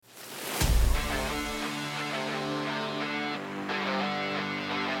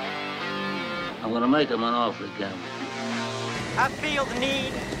I'm gonna make him an offer again. I feel the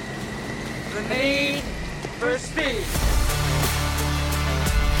need for speed.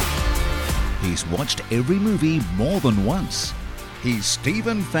 He's watched every movie more than once. He's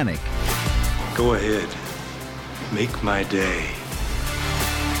Stephen Fenech. Go ahead. Make my day.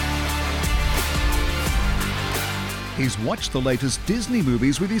 He's watched the latest Disney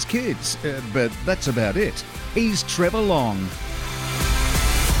movies with his kids, but that's about it. He's Trevor Long.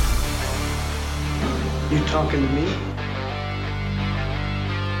 You talking to me?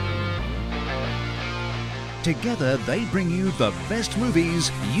 Together, they bring you the best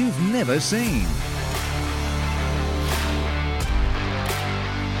movies you've never seen.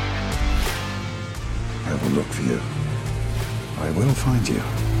 I will look for you. I will find you.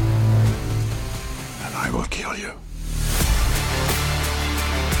 And I will kill you.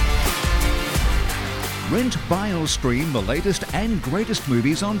 Rent, buy or stream the latest and greatest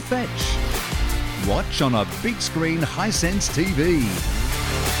movies on Fetch. Watch on a big screen Hisense TV.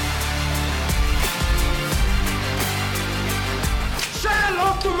 Say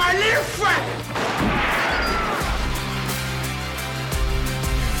hello to my little friend.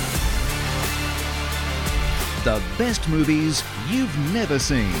 The best movies you've never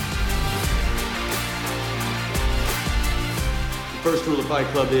seen. The first rule of Fight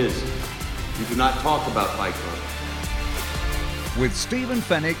Club is you do not talk about Fight Club. With Stephen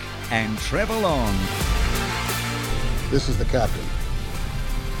Fenech and Trevor Long. This is the captain.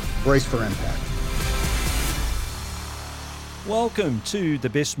 Brace for impact. Welcome to the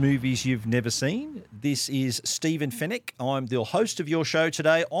best movies you've never seen. This is Stephen Fenech. I'm the host of your show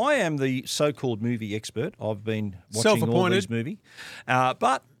today. I am the so-called movie expert. I've been watching all these movies.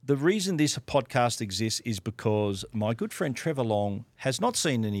 But the reason this podcast exists is because my good friend Trevor Long has not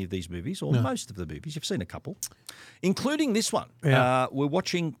seen any of these movies, or most of the movies. You've seen a couple, including this one. Yeah. We're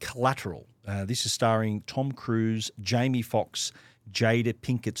watching Collateral. This is starring Tom Cruise, Jamie Foxx, Jada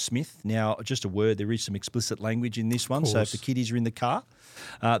Pinkett Smith. Now, just a word, there is some explicit language in this one, so if the kiddies are in the car.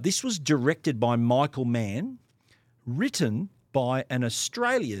 This was directed by Michael Mann, written by an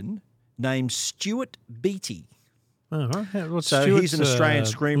Australian named Stuart Beattie. Oh, right. What's So Stuart's, he's an Australian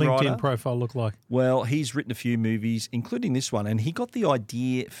screenwriter. LinkedIn profile look like? Well, he's written a few movies, including this one, and he got the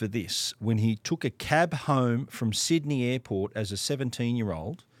idea for this when he took a cab home from Sydney Airport as a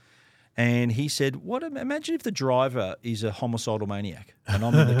 17-year-old, and he said, imagine if the driver is a homicidal maniac and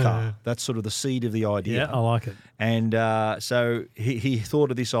I'm in the car. That's sort of the seed of the idea. Yeah, I like it. And so he thought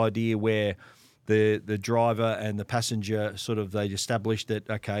of this idea where the driver and the passenger they established that,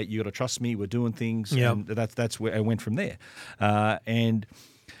 okay, you got to trust me, we're doing things, and that's where it went from there. And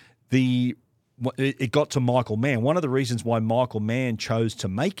it got to Michael Mann. One of the reasons why Michael Mann chose to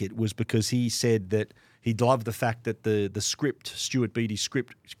make it was because he said that he loved the fact that the script, Stuart Beattie's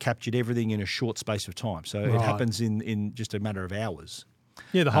script, captured everything in a short space of time. So it happens in just a matter of hours.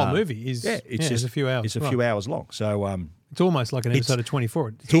 Yeah, the whole movie is it's just a few hours. It's a few hours long. So it's almost like an episode of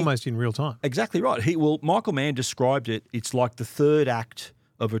 24. It's almost in real time. Exactly right. Michael Mann described it. It's like the third act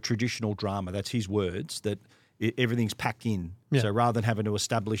of a traditional drama. That's his words. That everything's packed in. Yeah. So rather than having to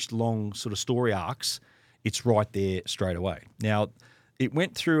establish long sort of story arcs, it's right there straight away. Now, it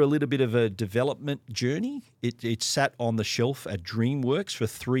went through a little bit of a development journey. It sat on the shelf at DreamWorks for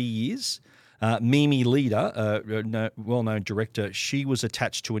 3 years. Mimi Leader, a well-known director, she was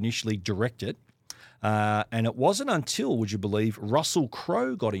attached to initially direct it. And it wasn't until, would you believe, Russell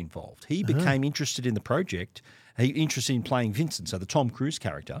Crowe got involved. He became interested in the project, interested in playing Vincent, so the Tom Cruise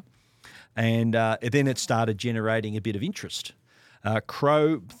character. And then it started generating a bit of interest.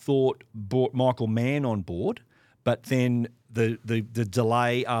 Crowe brought Michael Mann on board, but then the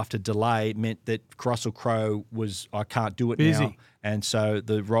delay after delay meant that Russell Crowe was, I can't do it now. And so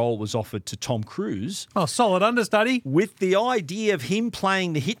the role was offered to Tom Cruise. Oh, solid understudy. With the idea of him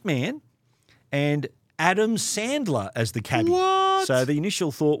playing the hitman and Adam Sandler as the cabbie. What? So the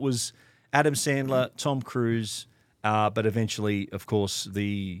initial thought was Adam Sandler, Tom Cruise, but eventually, of course,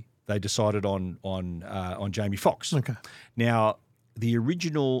 they decided on Jamie Foxx. Okay. Now, the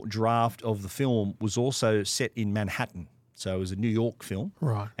original draft of the film was also set in Manhattan. So it was a New York film.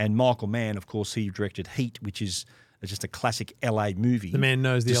 Right. And Michael Mann, of course, he directed Heat, which is just a classic LA movie. The man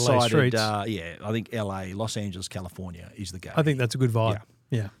knows the LA streets. I think LA, Los Angeles, California is the go. I think that's a good vibe.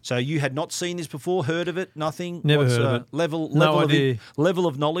 Yeah. So you had not seen this before, heard of it, nothing? Never heard of it. Level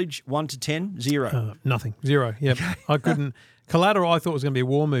of knowledge, 1 to 10, 0. Nothing. 0. Yep. I couldn't. Collateral, I thought was going to be a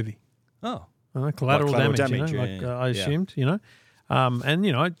war movie. Oh. Collateral damage, I assumed,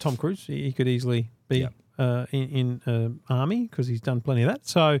 And, Tom Cruise, he could easily be in Army because he's done plenty of that.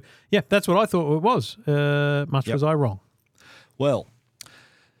 So, that's what I thought it was. Much was I wrong. Well,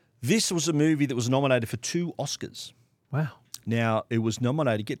 This was a movie that was nominated for 2 Oscars. Wow. Now, it was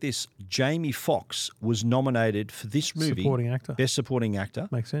nominated, get this, Jamie Foxx was nominated for this movie. Supporting actor. Best Supporting Actor.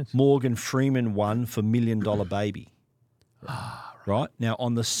 Makes sense. Morgan Freeman won for $1 Million Baby. Right. Now,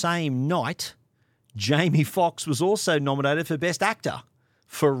 on the same night, Jamie Foxx was also nominated for Best Actor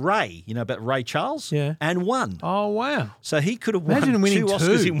for Ray, you know about Ray Charles? Yeah. And won. Oh, wow. So he could have won Imagine winning 2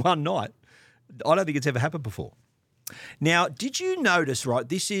 Oscars 2. in one night. I don't think it's ever happened before. Now, did you notice, right,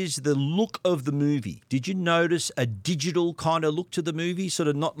 this is the look of the movie. Did you notice a digital kind of look to the movie, sort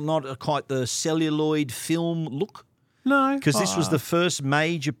of not quite the celluloid film look? No. Because this was the first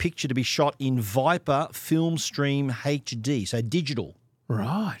major picture to be shot in Viper Film Stream HD, so digital.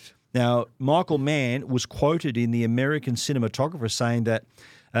 Right. Now, Michael Mann was quoted in the American Cinematographer saying that,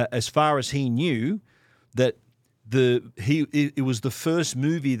 as far as he knew, that it was the first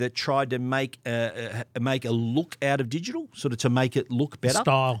movie that tried to make a look out of digital, sort of to make it look better.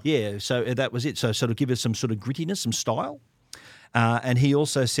 Style. Yeah, so that was it. So sort of give us some sort of grittiness, some style. And he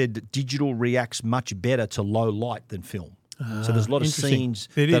also said that digital reacts much better to low light than film. So there's a lot of scenes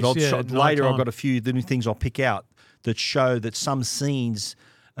that later I've got a few the new things I'll pick out that show that some scenes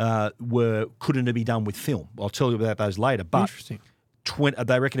couldn't have been done with film. I'll tell you about those later. But Interesting.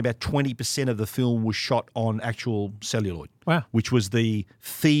 They reckon about 20% of the film was shot on actual celluloid. Wow. Which was the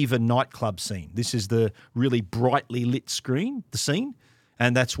Fever nightclub scene. This is the really brightly lit scene.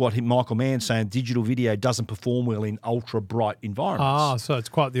 And that's what Michael Mann's saying. Digital video doesn't perform well in ultra bright environments. Ah, so it's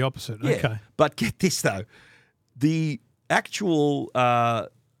quite the opposite. Yeah. Okay. But get this though, the actual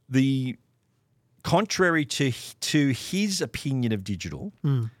the contrary to his opinion of digital,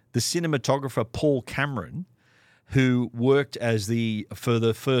 the cinematographer Paul Cameron, who worked for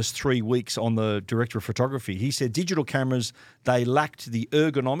the first 3 weeks on the director of photography, he said digital cameras, they lacked the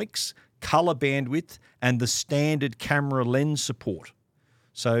ergonomics, color bandwidth, and the standard camera lens support.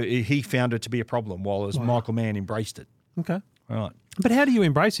 So he found it to be a problem, while Michael Mann embraced it. Okay. Right. But how do you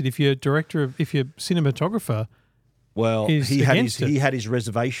embrace it if you're cinematographer? Well, he had his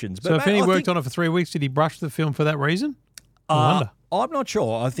reservations. So if he worked on it for 3 weeks, did he brush the film for that reason? I wonder. I'm not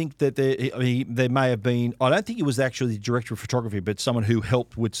sure. I think that there may have been. I don't think he was actually the director of photography, but someone who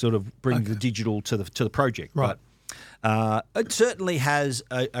helped with sort of bring the digital to the project. Right. But it certainly has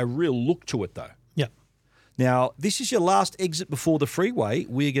a real look to it, though. Yeah. Now, this is your last exit before the freeway.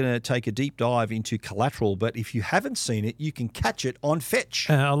 We're going to take a deep dive into Collateral, but if you haven't seen it, you can catch it on Fetch.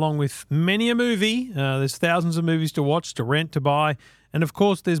 Along with many a movie, there's thousands of movies to watch, to rent, to buy. And, of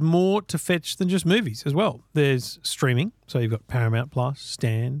course, there's more to Fetch than just movies as well. There's streaming. So you've got Paramount Plus,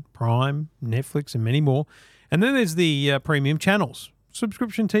 Stan, Prime, Netflix, and many more. And then there's the premium channels,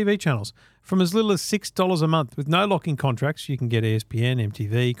 subscription TV channels. From as little as $6 a month with no lock-in contracts, you can get ESPN,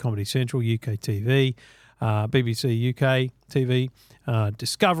 MTV, Comedy Central, UK TV, BBC UK TV,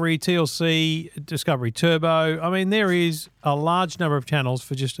 Discovery, TLC, Discovery Turbo. I mean, there is a large number of channels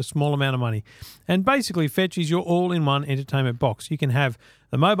for just a small amount of money. And basically, Fetch is your all-in-one entertainment box. You can have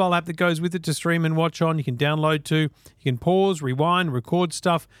the mobile app that goes with it to stream and watch on. You can download to. You can pause, rewind, record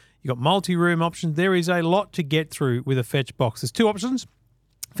stuff. You've got multi-room options. There is a lot to get through with a Fetch box. There's 2 options,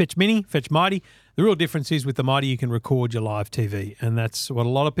 Fetch Mini, Fetch Mighty. The real difference is with the Mighty, you can record your live TV. And that's what a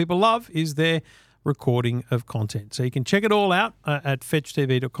lot of people love, is their recording of content. So you can check it all out at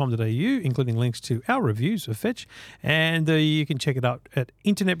fetchtv.com.au, including links to our reviews of Fetch. And you can check it out at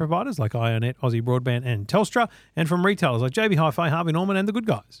internet providers like IONET, Aussie Broadband and Telstra, and from retailers like JB Hi-Fi, Harvey Norman and The Good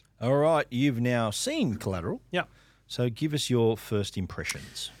Guys. All right, you've now seen Collateral. Yeah. So give us your first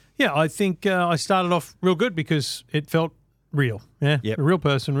impressions. Yeah, I think I started off real good because it felt real. Yeah, Yep. A real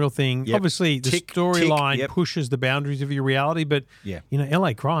person, real thing. Yep. Obviously, the storyline pushes the boundaries of your reality, but,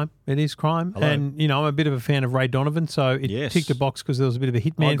 LA crime. It is crime. Hello. And, I'm a bit of a fan of Ray Donovan, so it ticked a box because there was a bit of a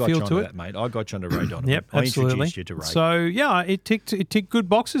hitman feel to it. That, mate. I got you onto Ray Donovan. Yep, I absolutely. introduced you to Ray. So, it ticked good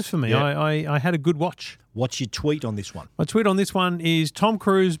boxes for me. Yep. I had a good watch. What's your tweet on this one? My tweet on this one is Tom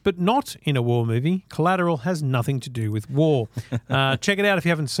Cruise, but not in a war movie. Collateral has nothing to do with war. Check it out if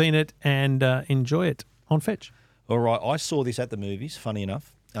you haven't seen it and enjoy it on Fetch. All right, I saw this at the movies, funny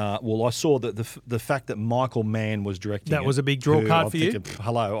enough. I saw that the fact that Michael Mann was directing that was a big draw card for you?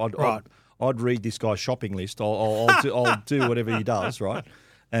 Hello, I'd read this guy's shopping list. I'll do whatever he does, right?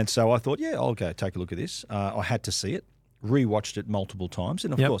 And so I thought, I'll go take a look at this. I had to see it. Rewatched it multiple times,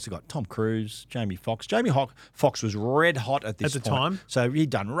 and of course, you got Tom Cruise, Jamie Foxx. Foxx was red hot at this point. Time. So he'd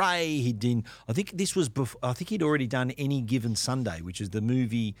done Ray. I think this was. I think he'd already done Any Given Sunday, which is the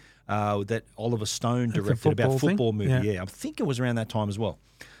movie that Oliver Stone directed about football movie. Yeah, I think it was around that time as well.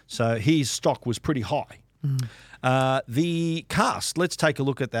 So his stock was pretty high. The cast. Let's take a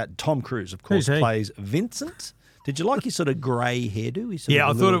look at that. Tom Cruise, of course, plays Vincent. Did you like his sort of grey hairdo? Yeah,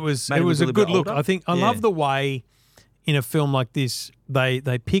 I thought it was a good look. I think I love the way in a film like this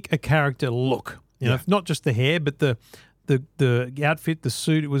they pick a character look. You know, not just the hair, but the outfit, the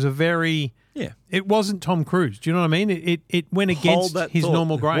suit. It was a very It wasn't Tom Cruise. Do you know what I mean? It went against his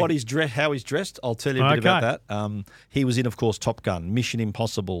normal grain. How he's dressed, I'll tell you a bit about that. He was in, of course, Top Gun, Mission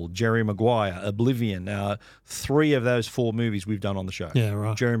Impossible, Jerry Maguire, Oblivion. 3 of those 4 movies we've done on the show. Yeah,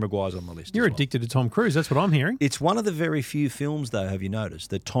 right. Jerry Maguire's on the list. You're addicted to Tom Cruise. That's what I'm hearing. It's one of the very few films, though, have you noticed,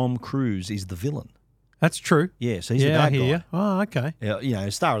 that Tom Cruise is the villain. That's true. Yeah, so he's the bad guy. You. Oh, okay. You know,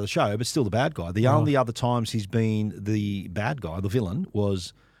 star of the show, but still the bad guy. The only other times he's been the bad guy, the villain,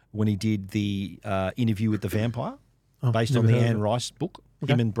 was when he did the Interview with the Vampire, based on the Anne Rice book.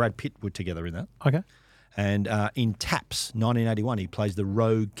 Okay. Him and Brad Pitt were together in that. Okay. And in Taps, 1981, he plays the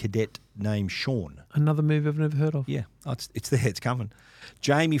rogue cadet named Sean. Another movie I've never heard of. Yeah, it's there, it's coming.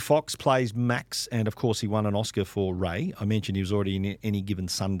 Jamie Foxx plays Max, and of course he won an Oscar for Ray. I mentioned he was already in Any Given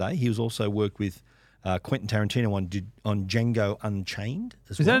Sunday. He was also worked with Quentin Tarantino on Django Unchained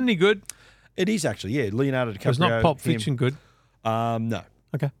as well. Is that any good? It is actually, yeah. Leonardo DiCaprio. It's not Pulp Fiction good? No.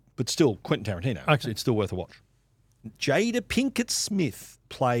 Okay. But still, Quentin Tarantino. Okay. It's still worth a watch. Jada Pinkett Smith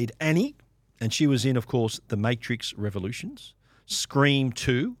played Annie, and she was in, of course, The Matrix Revolutions, Scream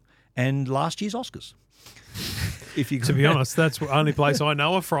 2, and last year's Oscars. To be honest, that's the only place I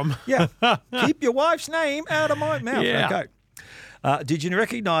know her from. Yeah. Keep your wife's name out of my mouth. Yeah. Okay. Did you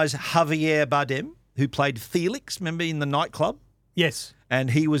recognise Javier Bardem, who played Felix, remember, in the nightclub? Yes.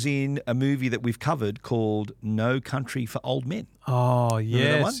 And he was in a movie that we've covered called No Country for Old Men. Oh,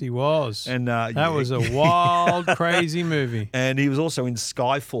 yes, he was. And that was a wild, crazy movie. And he was also in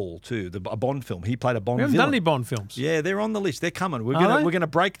Skyfall too, a Bond film. He played a Bond villain. We haven't done any Bond films. Yeah, they're on the list. They're coming. We're gonna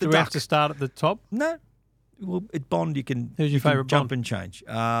break the duck. Do we have to start at the top? No. Well, at Bond, you can. Who's your favourite jump Bond? and change.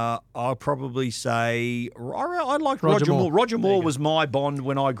 I'll probably say I like Roger Moore. Roger Moore was my Bond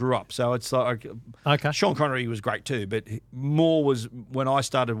when I grew up, so it's like okay. Sean Connery was great too, but Moore was when I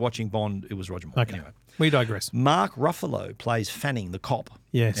started watching Bond. It was Roger Moore. Okay. Anyway, we digress. Mark Ruffalo plays Fanning, the cop.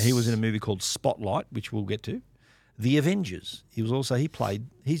 Yes, and he was in a movie called Spotlight, which we'll get to. The Avengers. He's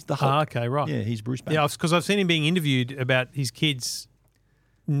the Hulk. Okay, right. Yeah, he's Bruce Banner. Yeah, because I've seen him being interviewed about his kids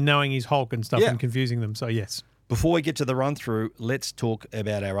knowing he's Hulk and stuff and confusing them. So yes. Before we get to the run-through, let's talk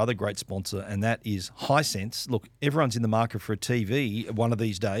about our other great sponsor, and that is Hisense. Look, everyone's in the market for a TV one of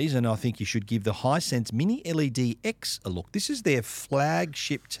these days, and I think you should give the Hisense Mini LED X a look. This is their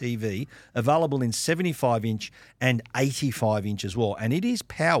flagship TV, available in 75-inch and 85-inch as well, and it is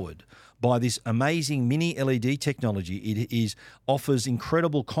powered by this amazing mini LED technology. It offers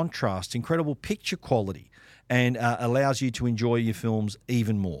incredible contrast, incredible picture quality, and allows you to enjoy your films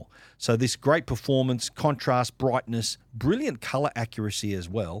even more. So this great performance, contrast, brightness, brilliant colour accuracy as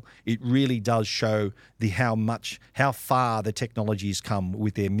well. It really does show how far the technology has come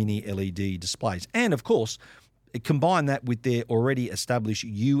with their mini LED displays. And of course, combine that with their already established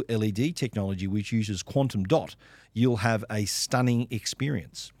ULED technology, which uses quantum dot, you'll have a stunning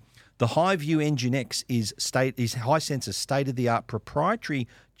experience. The HiView Engine X is Hisense's state-of-the-art proprietary,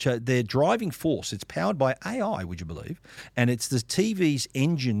 their driving force. It's powered by AI, would you believe? And it's the TV's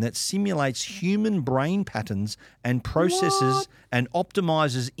engine that simulates human brain patterns and processes and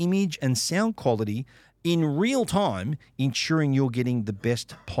optimizes image and sound quality in real time, ensuring you're getting the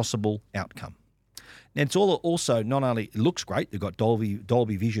best possible outcome. And it's also not only it looks great, they've got Dolby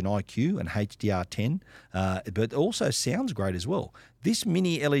Vision IQ and HDR10, but it also sounds great as well. This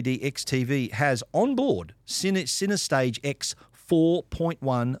mini LED X TV has on board CineStage X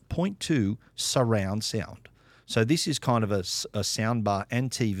 4.1.2 surround sound. So this is kind of a soundbar and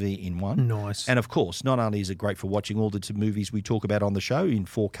TV in one. Nice. And of course, not only is it great for watching all the movies we talk about on the show in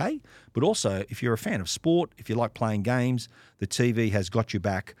 4K, but also if you're a fan of sport, if you like playing games, the TV has got you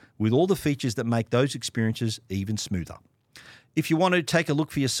back with all the features that make those experiences even smoother. If you want to take a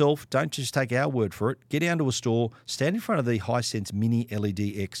look for yourself, don't just take our word for it. Get down to a store, stand in front of the Hisense Mini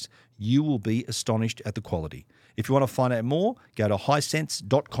LED X. You will be astonished at the quality. If you want to find out more, go to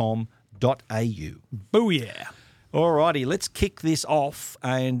hisense.com.au. Booyah. Alrighty, let's kick this off.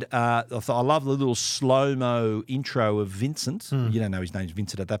 And I love the little slow-mo intro of Vincent. You don't know his name's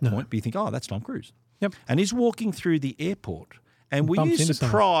Vincent at that point, but you think, oh, that's Tom Cruise. Yep. And he's walking through the airport. And were you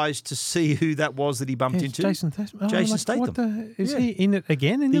surprised to see who that was that he bumped into? Jason Statham. Oh, Jason Statham. Is he in it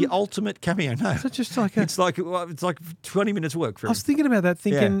again? The ultimate cameo. No. Is it just like it's like 20 minutes work for him. I was thinking about that,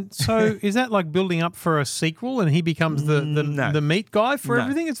 thinking, so is that like building up for a sequel and he becomes the meat guy for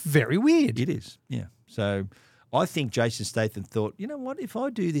everything? It's very weird. It is, yeah. So I think Jason Statham thought, you know what, if I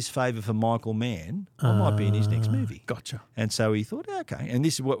do this favour for Michael Mann, I might be in his next movie. Gotcha. And so he thought, okay. And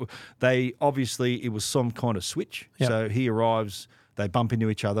this is what they obviously, it was some kind of switch. Yep. So he arrives, they bump into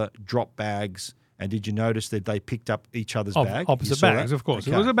each other, drop bags. And did you notice that they picked up each other's bag? You Opposite saw bags, that? of course.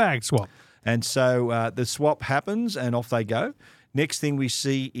 Okay. It was a bag swap. And so the swap happens and off they go. Next thing we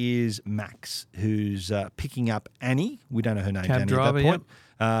see is Max, who's picking up Annie. We don't know her name, Cab Annie, driver, at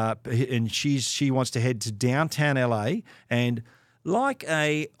that point. And she wants to head to downtown LA and like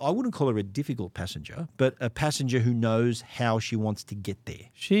I wouldn't call her a difficult passenger, but a passenger who knows how she wants to get there.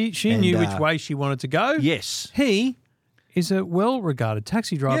 She knew which way she wanted to go. Yes. He is a well-regarded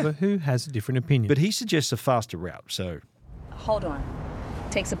taxi driver who has a different opinion. But he suggests a faster route, so... Hold on.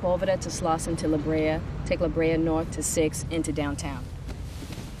 Take Sepulveda to Slauson to La Brea. Take La Brea north to 6 into downtown.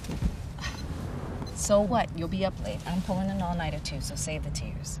 So what? You'll be up late. I'm pulling an all-nighter too, so save the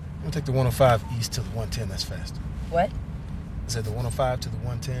tears. I'm gonna take the 105 east to the 110, that's fast. What? I said the 105 to the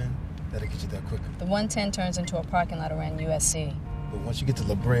 110, that'll get you there quicker. The 110 turns into a parking lot around USC. But once you get to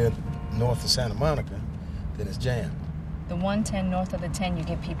La Brea north of Santa Monica, then it's jammed. The 110 north of the 10, you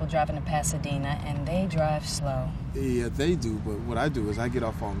get people driving to Pasadena, and they drive slow. Yeah, they do, but what I do is I get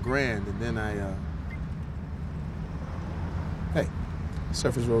off on Grand, and then I, Hey,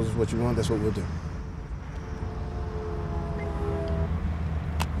 surface roads is what you want, that's what we'll do.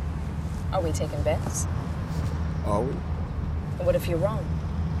 Are we taking bets? Are we? What if you're wrong?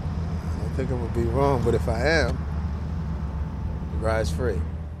 I don't think I would be wrong, but if I am, the ride's free.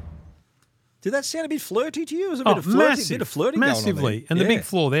 Did that sound a bit flirty to you? Was it a bit of flirting massively. going on there? And the big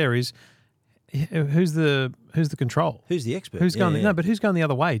flaw there is who's the control? Who's the expert? Who's going? No, but who's going the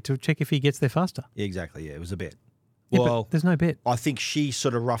other way to check if he gets there faster? Yeah, exactly. Yeah, it was a bet. Yeah, Well, but there's no bet. I think she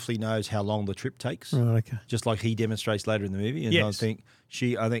sort of roughly knows how long the trip takes. Right, okay. Just like he demonstrates later in the movie. And Yes. I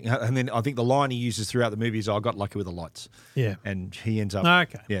think the line he uses throughout the movie is, I got lucky with the lights. Yeah. And he ends up.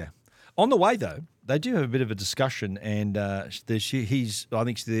 Okay. Yeah. On the way, though, they do have a bit of a discussion, and I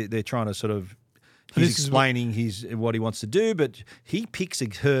think they're trying to sort of. He's explaining what he wants to do, but he picks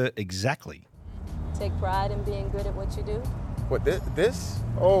her exactly. Take pride in being good at what you do? What, this?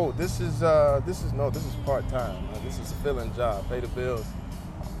 Oh, this is part-time. This is a filling job, pay the bills.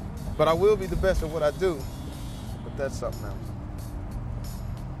 But I will be the best at what I do. But that's something else.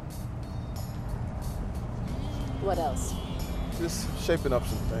 What else? Just shaping up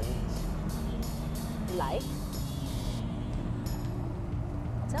some things. Like?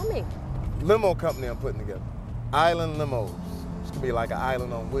 Tell me. Limo company I'm putting together. Island limos. It's gonna be like an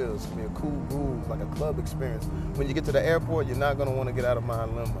island on wheels. It's gonna be a cool groove, like a club experience. When you get to the airport, you're not gonna want to get out of my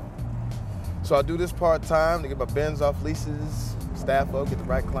limo. So I do this part-time to get my Benz off leases, staff up, get the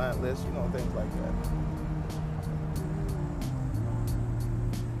right client list, things like that.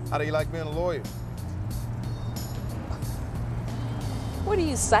 How do you like being a lawyer? What are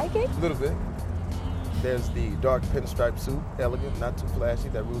you, psychic? A little bit. There's the dark pinstripe suit, elegant, not too flashy,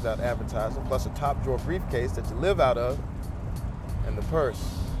 that rules out advertising, plus a top drawer briefcase that you live out of, and the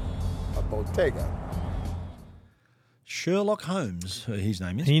purse, a Bottega. Sherlock Holmes, his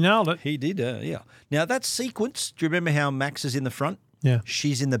name is. He nailed it. He did, yeah. Now, that sequence, do you remember how Max is in the front? Yeah.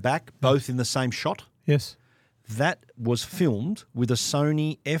 She's in the back, both in the same shot? Yes. That was filmed with a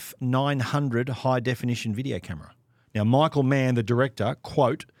Sony F900 high-definition video camera. Now, Michael Mann, the director,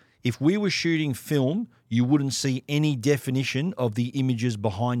 quote, "If we were shooting film, you wouldn't see any definition of the images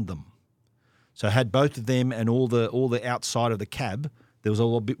behind them." So had both of them and all the outside of the cab, there was a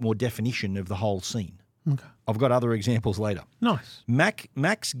little bit more definition of the whole scene. Okay. I've got other examples later. Nice.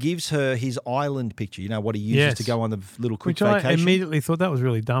 Max gives her his island picture, what he uses to go on the little quick Which vacation. I immediately thought that was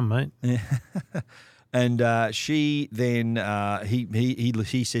really dumb, mate. And she then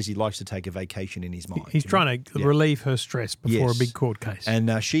he says he likes to take a vacation in his mind. He's trying to relieve her stress before a big court case.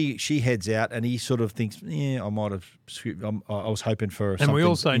 And she heads out, and he sort of thinks, I might have. I was hoping for something. And we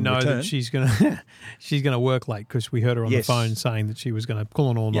also know return. that she's gonna work late because we heard her on the phone saying that she was going to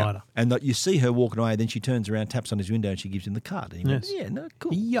pull an all-nighter. And that you see her walking away, then she turns around, taps on his window, and she gives him the card. And he goes,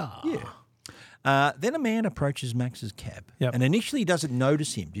 cool. Yeah. Then a man approaches Max's cab, Yep. and initially he doesn't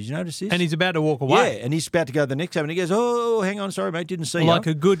notice him. Did you notice this? And he's about to walk away. Yeah, and he's about to go to the next cab, and he goes, "Oh, hang on, sorry, mate, didn't see you." Like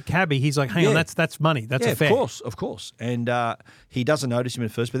a good cabbie, he's like, hang on, that's money. That's a fare. Of course. And he doesn't notice him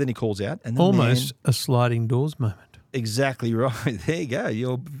at first, but then he calls out. And the Almost a sliding doors moment. Exactly right. There you go.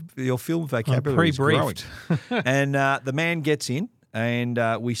 Your film vocabulary is growing. And the man gets in, and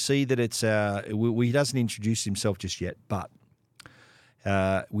we see that it's he doesn't introduce himself just yet, but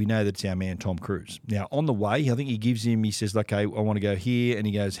we know that it's our man Tom Cruise. Now, on the way, I think he says, okay, I want to go here. And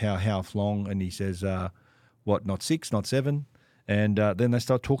he goes, how long? And he says, not 6, not 7. And then they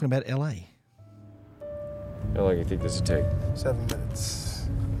start talking about LA. How long do you think this will take? 7 minutes.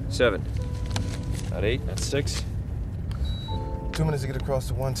 7. Not 8, not 6. 2 minutes to get across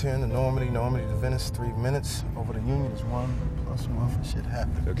to 110 to Normandy, Normandy to Venice, 3 minutes. Over to Union is 1 plus 1 for shit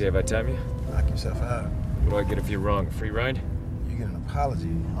happens. Okay if I time you? Knock yourself out. What do I get if you're wrong? A free ride? You get an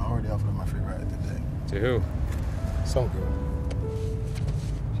apology. I already offered her my free ride today. To who? Some girl.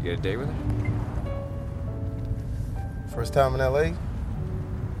 Did you get a date with her? First time in LA?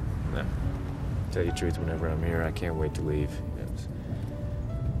 No. Tell you the truth, whenever I'm here, I can't wait to leave. You know,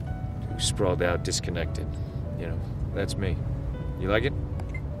 too sprawled out, disconnected. You know, that's me. You like it?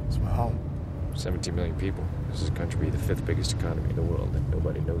 It's my home. 17 million people. This is a country, the 5th biggest economy in the world, and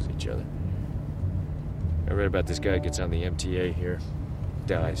nobody knows each other. I read about this guy gets on the MTA here,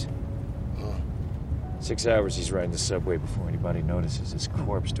 dies. 6 hours he's riding the subway before anybody notices his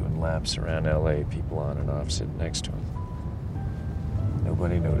corpse doing laps around LA, people on and off sitting next to him.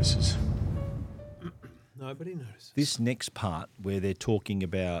 Nobody notices. Nobody notices. This next part where they're talking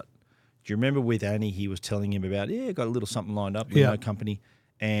about, do you remember with Annie, he was telling him about, got a little something lined up with my company,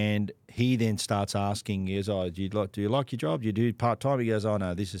 and he then starts asking, he goes, oh, do you like your job? Do you do part-time? He goes, oh,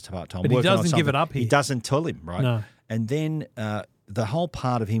 no, this is part-time. But he doesn't give it up here. He doesn't tell him, right? No. And then the whole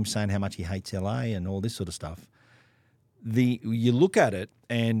part of him saying how much he hates LA and all this sort of stuff, you look at it,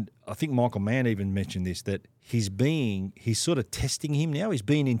 and I think Michael Mann even mentioned this, that he's sort of testing him now. He's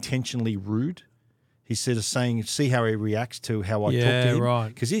being intentionally rude. He's sort of saying, see how he reacts to how I talk to him. Right.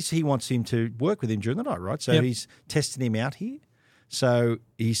 Because he wants him to work with him during the night, right? So he's testing him out here. So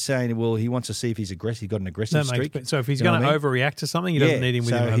he's saying, well, he wants to see if he's aggressive. He's got an aggressive streak. So if he's going to overreact to something, he doesn't need him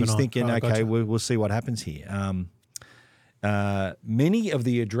with him overnight. So he's thinking, okay, gotcha. we'll see what happens here. Many of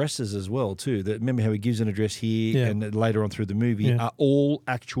the addresses as well, too. Remember how he gives an address here and later on through the movie are all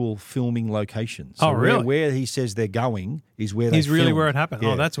actual filming locations. So really? Where he says they're going is where he's really filmed. where it happened.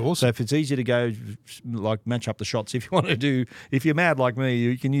 Yeah. Oh, that's awesome. So if it's easy to go, like, match up the shots, if you want to do, if you're mad like me,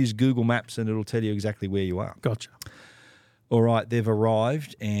 you can use Google Maps and it'll tell you exactly where you are. Gotcha. All right, they've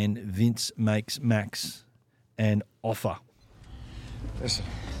arrived and Vince makes Max an offer. Listen,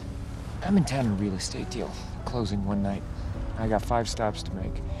 I'm in town on a real estate deal. Closing one night. I got 5 stops to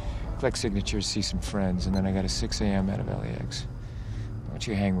make. Collect signatures, see some friends, and then I got a 6 a.m. out of LAX. Why don't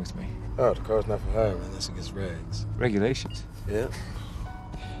you hang with me? Oh, the car's not for hire, man. Unless it gets regs. Regulations? Yeah.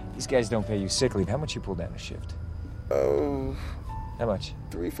 These guys don't pay you sick leave. How much you pull down a shift? Oh. How much?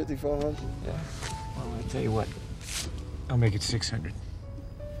 $350, $400. Yeah. Well, I tell you what. I'll make it 600.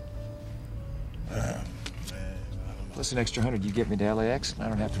 Plus an extra 100, you get me to LAX, and I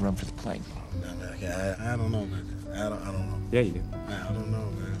don't have to run for the plane. No, I don't know, man. I don't know. Yeah, you do. I don't know,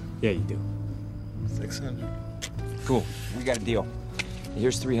 man. Yeah, you do. 600. Cool. We got a deal.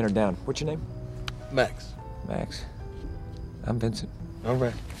 Here's 300 down. What's your name? Max. Max. I'm Vincent. All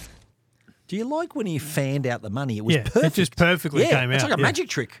right. Do you like when he fanned out the money? It was perfect. It just perfectly came out. It's like a magic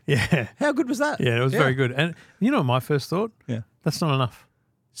trick. Yeah. How good was that? Yeah, it was very good. And you know what my first thought? Yeah. That's not enough.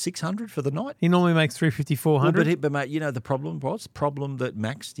 600 for the night? He normally makes 350, 400. Well, but mate, you know the problem was? The problem that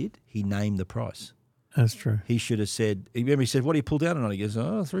Max did? He named the price. That's true. He should have said, remember he said, what do you pull down on? He goes,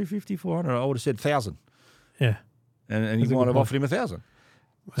 350, 400. I would have said 1,000. Yeah. And he might have offered him 1,000.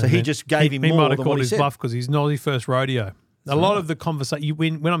 So he just gave him more than what he said. He might have called his bluff because he's not his first rodeo. A lot of the conversation,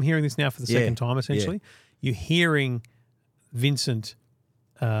 when I'm hearing this now for the second time, essentially, you're hearing Vincent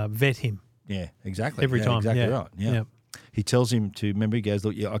vet him. Yeah, exactly. Every time. Exactly right. Yeah. He tells him to, remember, he goes,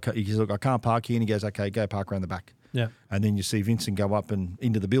 look, I can't park here. And he goes, okay, go park around the back. Yeah. And then you see Vincent go up and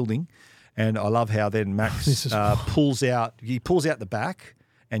into the building. And I love how then Max pulls out the back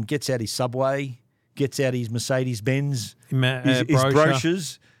and gets out his Subway, gets out his Mercedes-Benz, his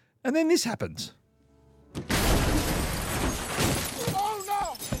brochures. And then this happens. Oh,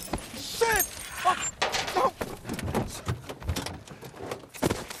 no! Shit! Oh, no!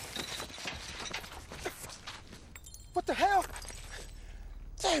 What the hell?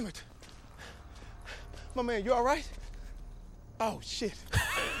 Damn it. My man, you all right? Oh, shit.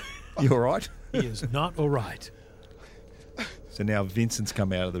 You all right? He is not all right. So now Vincent's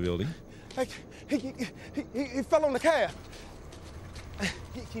come out of the building. He fell on the cab.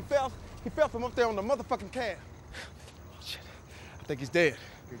 He fell from up there on the motherfucking cab. Oh, shit. I think he's dead.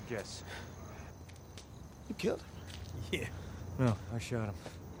 Good guess. You killed him? Yeah. No, I shot him.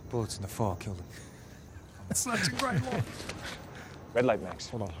 Bullets in the fall killed him. That's such a great line. Red light, Max.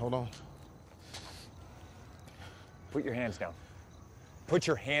 Hold on. Put your hands down. Put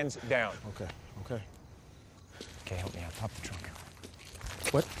your hands down. Okay. Okay, help me out. Pop the trunk.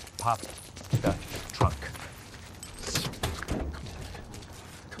 What? Pop the trunk.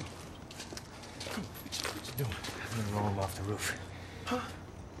 What you doing? I'm gonna roll him off the roof. Huh?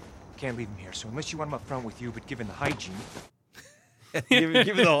 Can't leave him here. So unless you want him up front with you, but given the hygiene... Give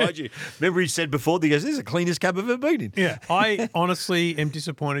him the hygiene. Remember he said before, he goes, this is the cleanest cab I've ever been in. Yeah, I honestly am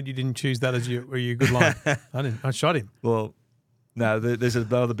disappointed you didn't choose that as your good line. I shot him. Well, no, there's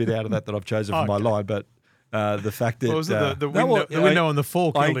another bit out of that I've chosen for my line, but the fact that... What was it, the window on the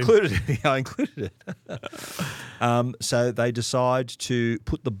fall killed him? I included it. So they decide to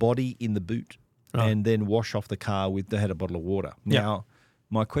put the body in the boot and then wash off the car they had a bottle of water. Now,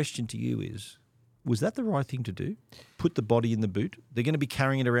 my question to you is, was that the right thing to do? Put the body in the boot? They're going to be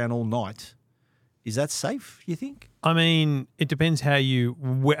carrying it around all night. Is that safe, you think? I mean, it depends at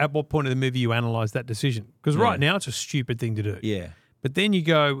what point of the movie you analyse that decision. Because right now it's a stupid thing to do. Yeah. But then you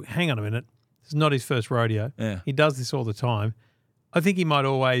go, hang on a minute, it's not his first rodeo. Yeah. He does this all the time. I think he might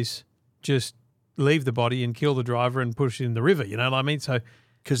always just leave the body and kill the driver and push it in the river, you know what I mean? So,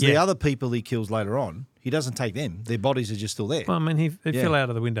 because the other people he kills later on, he doesn't take them. Their bodies are just still there. Well, I mean, he fell out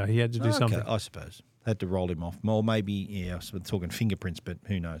of the window. He had to do something. I suppose. Had to roll him off. Or maybe, I was talking fingerprints, but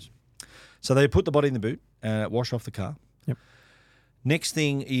who knows. So they put the body in the boot, wash off the car. Yep. Next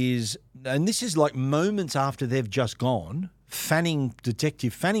thing is, and this is like moments after they've just gone,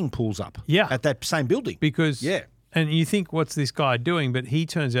 Detective Fanning pulls up at that same building. Because, and you think, what's this guy doing? But he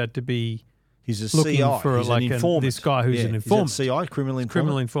turns out to be He's a looking CI. for He's like an informant. this guy who's an informant. He's a CI, criminal informant.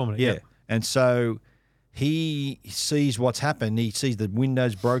 Criminal informant, yeah. And so he sees what's happened. He sees the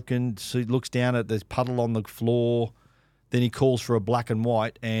windows broken. So he looks down at this puddle on the floor. Then he calls for a black and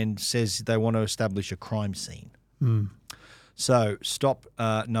white and says they want to establish a crime scene. So stop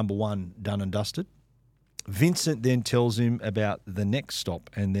number one, done and dusted. Vincent then tells him about the next stop,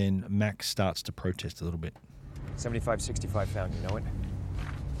 and then Max starts to protest a little bit. 7565 found, you know it?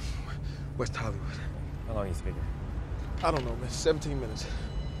 West Hollywood. How long you figure? I don't know, man. 17 minutes.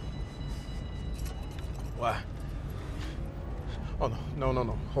 Why? Oh,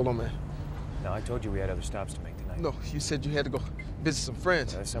 no. Hold on, man. No, I told you we had other stops to make tonight. No, you said you had to go visit some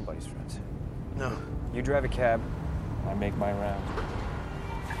friends. Somebody's friends. No. You drive a cab, I make my round.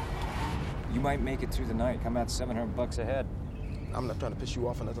 You might make it through the night. Come out $700 a head. I'm not trying to piss you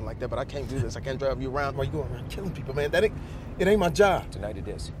off or nothing like that, but I can't do this. I can't drive you around while you going around killing people, man. It ain't my job. Tonight it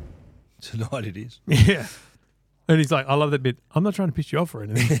is. Tonight it is. Yeah. And he's like, I love that bit. I'm not trying to piss you off or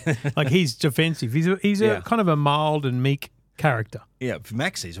anything. Like, he's defensive. He's a kind of a mild and meek character. Yeah, for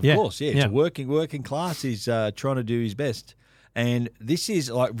Max is, of course. Yeah, it's a working class. He's trying to do his best. And this is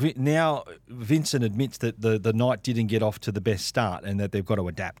like, now Vincent admits that the night didn't get off to the best start and that they've got to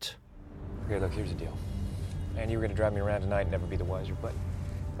adapt. Okay, look, here's the deal. And you were going to drive me around tonight and never be the wiser, but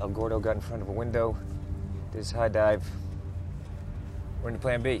El Gordo got in front of a window, did his high dive. We're into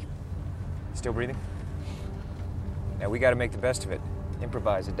plan B. Still breathing? Now, we got to make the best of it.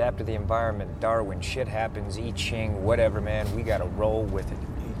 Improvise, adapt to the environment. Darwin, shit happens, I Ching, whatever, man. We got to roll with it.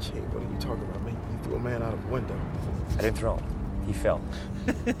 I Ching, what are you talking about, man? You threw a man out of a window. I didn't throw him. He fell.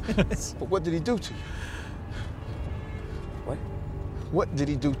 But what did he do to you? What? What did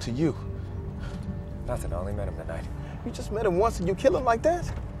he do to you? Nothing. I only met him tonight. You just met him once and you kill him like that?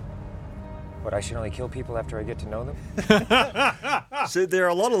 What, I should only kill people after I get to know them? So there are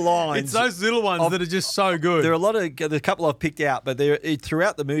a lot of lines. It's those little ones that are just so good. There are a couple I've picked out, but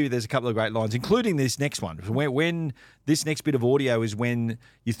throughout the movie there's a couple of great lines, including this next one. When this next bit of audio is when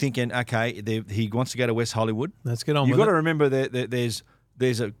you're thinking, okay, he wants to go to West Hollywood. Let's get on with it. You've got to remember that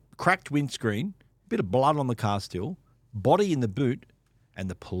there's a cracked windscreen, bit of blood on the car still, body in the boot, and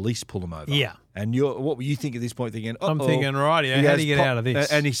the police pull him over. Yeah. And what were you thinking at this point? Thinking, I'm thinking, right, how do you get out of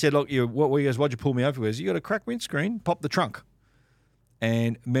this? And he said, look, he goes, why'd you pull me over? He goes, you got a cracked windscreen, pop the trunk.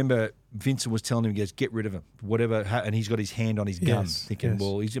 And remember, Vincent was telling him, he goes, get rid of him, whatever. And he's got his hand on his gun, thinking,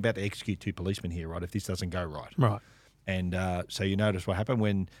 well, he's about to execute 2 policemen here, right, if this doesn't go right. Right. And so you notice what happened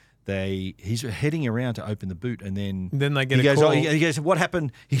when he's heading around to open the boot, and then they get a call. He goes, what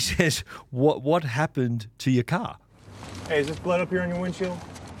happened? He says, what happened to your car? Hey, is this blood up here on your windshield?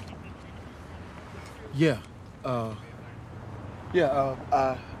 Yeah. I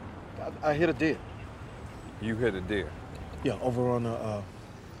hit a deer. You hit a deer? Yeah, over on I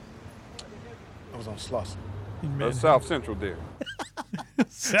was on Slauson. A South Central deer.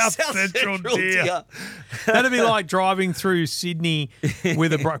 South Central deer. That'd be like driving through Sydney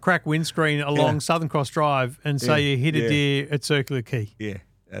with a cracked windscreen along Southern Cross Drive and say you hit a deer at Circular Quay. Yeah,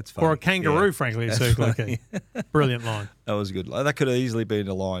 that's funny. Or a kangaroo, frankly, at Circular Quay. Brilliant line. That was a good line. That could have easily been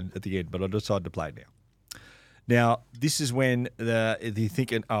a line at the end, but I decided to play it now. Now, this is when they're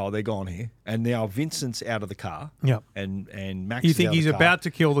thinking, oh, they're gone here. And now Vincent's out of the car. Yep. And Max you is think out he's of the car. about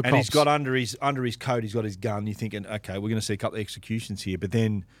to kill the cops. And he's got under his coat, he's got his gun. You're thinking, okay, we're going to see a couple of executions here. But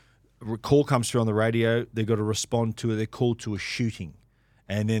then a call comes through on the radio. They've got to respond to it. They're called to a shooting.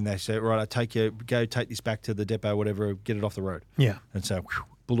 And then they say, right, go take this back to the depot, whatever, get it off the road. Yeah. And so,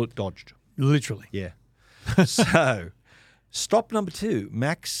 bullet dodged. Literally. Yeah. So, stop number 2.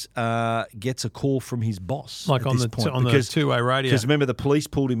 Max gets a call from his boss. Like at on this the point, on the two-way radio. Because remember, the police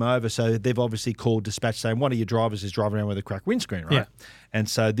pulled him over, so they've obviously called dispatch saying one of your drivers is driving around with a cracked windscreen, right? Yeah. And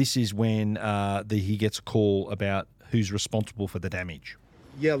so this is when he gets a call about who's responsible for the damage.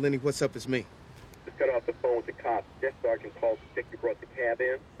 Yeah, Lenny, what's up? It's me. Just got off the phone with the cops. Desk sergeant called to think you brought the cab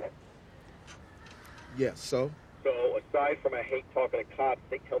in. Yeah, so? So, aside from I hate talking to cops,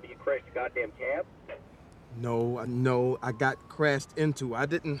 they tell me you crashed the goddamn cab? No, I got crashed into. I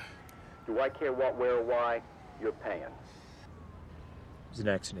didn't. Do I care what, where, or why? You're paying. It was an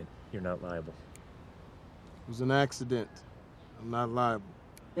accident. You're not liable. It was an accident. I'm not liable.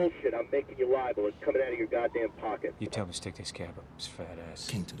 Bullshit, I'm making you liable. It's coming out of your goddamn pocket. You tell me to stick this cab up his fat ass.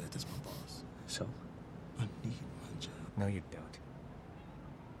 Can't do that. That's my boss. So? I need my job. No, you don't.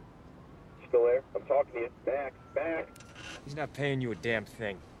 Still there? I'm talking to you. Back. He's not paying you a damn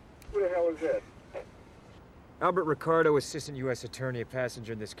thing. Who the hell is this? Albert Ricardo, assistant U.S. attorney, a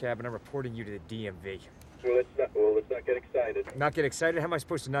passenger in this cab, and I'm reporting you to the DMV. Well, let's not get excited. Not get excited? How am I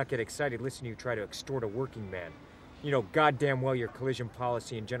supposed to not get excited? Listen to you try to extort a working man. You know goddamn well your collision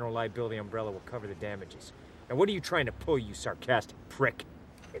policy and general liability umbrella will cover the damages. And what are you trying to pull, you sarcastic prick?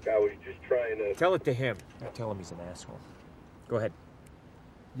 Look, I was just trying to... Tell it to him. Tell him he's an asshole. Go ahead.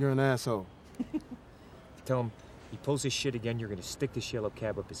 You're an asshole. Tell him he pulls his shit again, you're gonna stick this yellow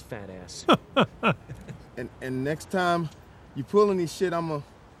cab up his fat ass. And next time you pulling this shit, I'm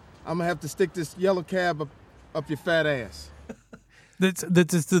gonna have to stick this yellow cab up your fat ass. That's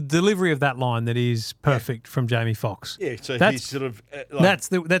the delivery of that line that is perfect from Jamie Foxx. Yeah, so that's, he's sort of...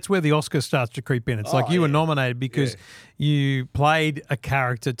 that's where the Oscar starts to creep in. It's like you were nominated because you played a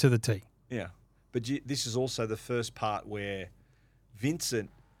character to the T. Yeah. But this is also the first part where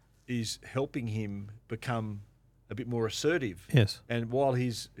Vincent is helping him become a bit more assertive. Yes. And while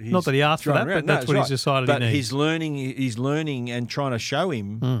he's not that he asked for that, but that's what he's decided he needs. But he's learning and trying to show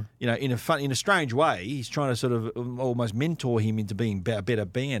him, in a strange way, he's trying to sort of almost mentor him into being a better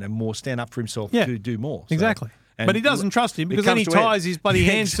band and more stand up for himself to do more. So, exactly. But he doesn't trust him because then he ties his bloody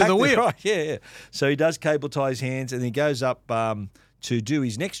hands to the wheel. Right. Yeah. So he does cable tie his hands and he goes up to do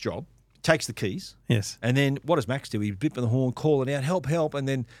his next job. Takes the keys. Yes. And then what does Max do? He bip on the horn, calling out, help. And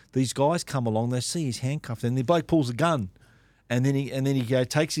then these guys come along, they see he's handcuffed, and the bloke pulls a gun. And then he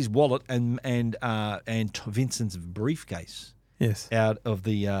takes his wallet and Vincent's briefcase out of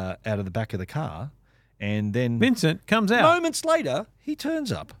the back of the car. And then Vincent comes out. Moments later, he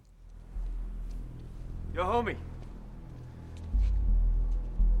turns up. Yo, homie.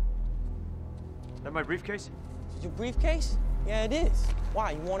 That my briefcase? Your briefcase? Yeah, it is.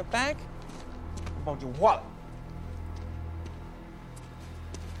 Why, you want it back? What about your wallet?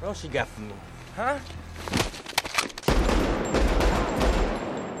 What else you got for me? Huh?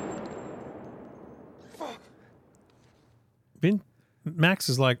 Max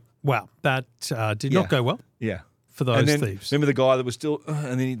is like, wow, that did not go well. Yeah. For those and then, thieves. Remember the guy that was still,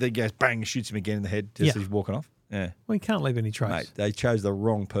 and then he goes bang, shoots him again in the head just as he's walking off? Yeah. Well, you can't leave any trace. Mate, they chose the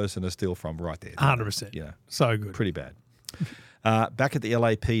wrong person to steal from right there. 100%. You know, so good. Pretty bad. Back at the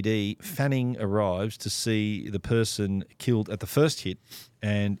LAPD, Fanning arrives to see the person killed at the first hit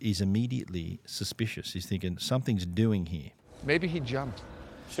and is immediately suspicious. He's thinking, something's doing here. Maybe he jumped.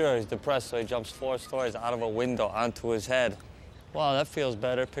 Sure, he's depressed, so he jumps 4 stories out of a window onto his head. Wow, that feels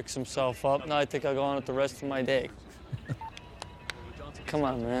better. Picks himself up. Now I think I'll go on with the rest of my day. Come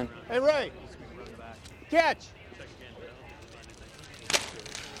on, man. Hey, Ray. Catch.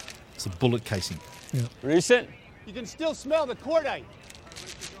 It's a bullet casing. Yeah. Recent? You can still smell the cordite.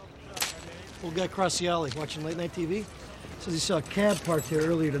 Old guy across the alley watching late night TV says he saw a cab parked here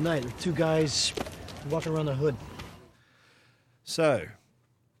earlier tonight with 2 guys walking around the hood. So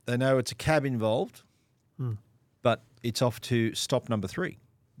they know it's a cab involved, but it's off to stop number 3,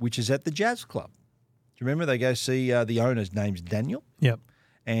 which is at the Jazz Club. Do you remember they go see the owner's name's Daniel? Yep.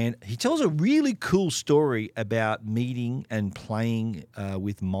 And he tells a really cool story about meeting and playing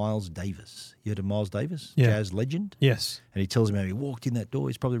with Miles Davis. You heard of Miles Davis, jazz legend? Yes. And he tells him how he walked in that door.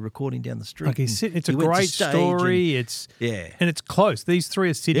 He's probably recording down the street. Like it's a great story. And it's close. These 3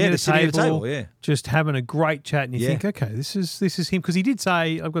 are sitting at a table, just having a great chat. And you think, okay, this is him. Because he did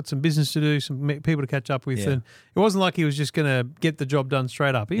say, I've got some business to do, some people to catch up with. Yeah. And it wasn't like he was just going to get the job done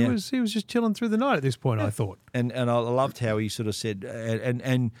straight up. He was just chilling through the night at this point, I thought. And I loved how he sort of said,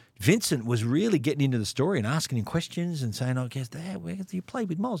 and Vincent was really getting into the story and asking him questions and saying, I guess, where do you play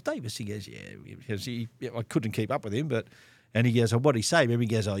with Miles Davis? He goes, because I couldn't keep up with him, and he goes, what did he say? Maybe he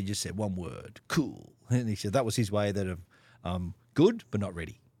goes, he just said one word, cool. And he said that was his way of good but not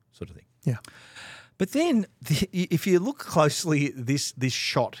ready, sort of thing. Yeah. But then, if you look closely at this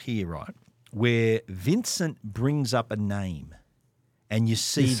shot here, right, where Vincent brings up a name, and you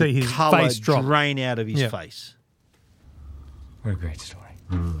see the his colour face drop. drain out of his face. What a great story.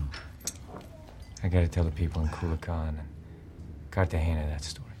 I got to tell the people in Culiacan and Cartagena that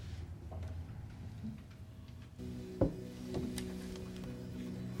story.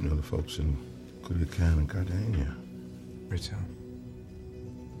 You know the folks in Culiacan and Cartagena? Rizzo.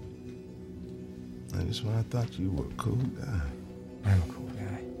 I just when I thought you were a cool guy. I'm a cool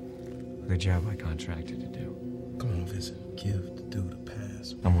guy. The job I contracted to do. Come on, Vincent. Give the dude a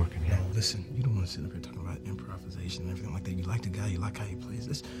pass. I'm working here. No, listen, you don't want to sit up here talking about improvisation and everything like that. You like the guy, you like how he plays.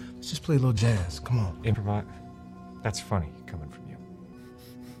 Let's just play a little jazz. Come on. Improvise? That's funny coming from you.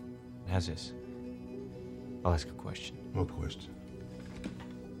 How's this? I'll ask a question. What question?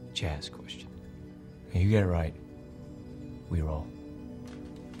 Jazz question. Now, you get it right. We roll.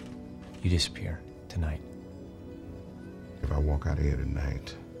 You disappear tonight. If I walk out of here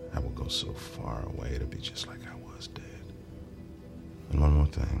tonight, I will go so far away, it'll be just like I was dead. And one more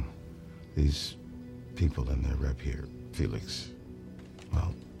thing. These people in their rep here, Felix,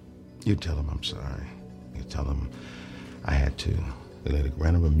 well, you tell them I'm sorry. You tell them I had to. They laid a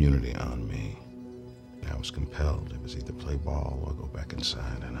grant of immunity on me. I was compelled. It was either play ball or go back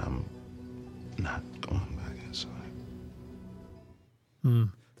inside, and I'm not going back inside.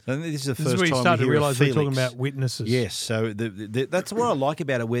 And this is the This first is where you time start we to hear of realise we're Felix. talking about witnesses. Yes, so that's what I like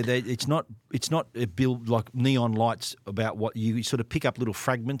about it, where it's not a build like neon lights about what you sort of pick up little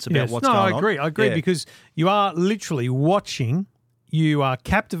fragments about what's going on. I agree Yeah. because you are literally watching. You are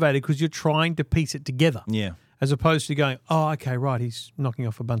captivated because you're trying to piece it together. Yeah. As opposed to going, oh, okay, right, he's knocking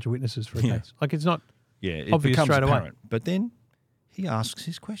off a bunch of witnesses for a Yeah. case. Like it's not it obvious becomes straight apparent. away. But then he asks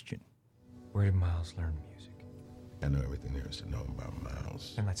his question. Where did Miles learn music? I know everything there is to know about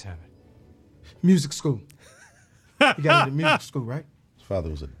Miles. Then let's have it. Music school. You got into music school, right? His father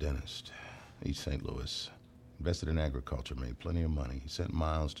was a dentist, East St. Louis. Invested in agriculture, made plenty of money. He sent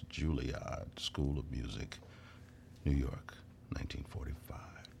Miles to Juilliard School of Music, New York, 1945.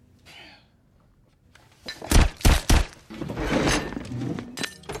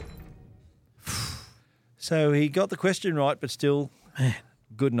 So he got the question right, but still,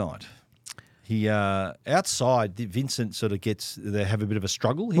 good night. He outside, Vincent sort of they have a bit of a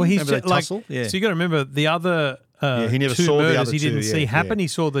struggle. Well, he's Remember they like, tussle? Yeah. so you got to remember the other he never two saw the murders other he two, didn't see happen. yeah. He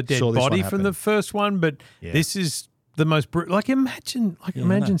saw the dead Saw this one body from the happen. first one, but Yeah. this is the most brutal. Like imagine I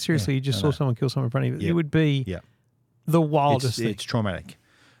know. seriously, Yeah, you just I saw know. someone kill someone in front of you. Yeah. It would be Yeah. the wildest thing. It's traumatic.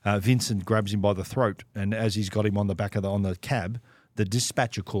 Vincent grabs him by the throat, and as he's got him on the back of on the cab, the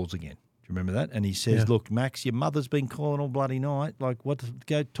dispatcher calls again. Do you remember that? And he says, Yeah. "Look, Max, your mother's been calling all bloody night. Like, what?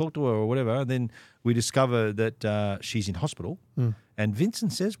 Go talk to her or whatever." And then we discover that she's in hospital. And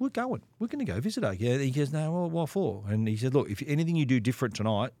Vincent says, "We're going. We're going to go visit her." Yeah. He goes, "No, well, what for?" And he said, "Look, if anything you do different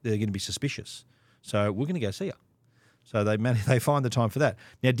tonight, they're going to be suspicious. So we're going to go see her." So they find the time for that.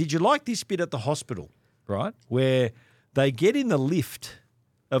 Now, did you like this bit at the hospital, right, where they get in the lift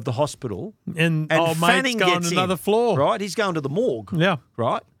of the hospital And old mate's Fanning going gets another in, floor. right? He's going to the morgue, Yeah.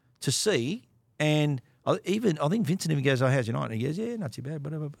 right, to see. And I think Vincent even goes, "Oh, how's your night?" And he goes, "Yeah, not too bad,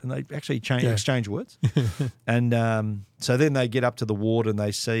 whatever." And they actually exchange words. And so then they get up to the ward and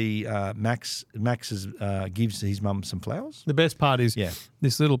they see Max gives his mum some flowers. The best part is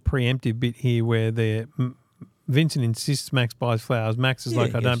this little preemptive bit here where Vincent insists Max buys flowers. Max is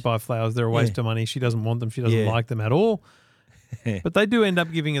like, I don't buy flowers. They're a waste of money. She doesn't want them. She doesn't like them at all. But they do end up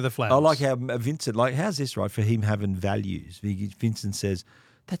giving her the flowers. I like how Vincent, how's this, right, for him having values? Vincent says,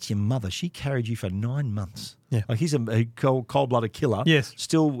 "That's your mother. She carried you for 9 months." Yeah. Like he's a cold-blooded killer. Yes.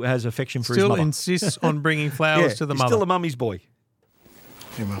 Still has affection for his Still mother. insists on bringing flowers to the he's mother. still a mummy's boy.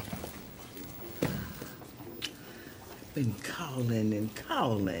 Hey, Mom. Been calling and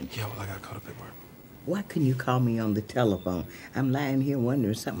calling. Yeah, well, I got caught up at work. Why couldn't you call me on the telephone? I'm lying here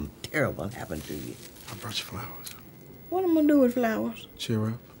wondering something terrible happened to you. I brought you flowers. What am I gonna do with flowers? Cheer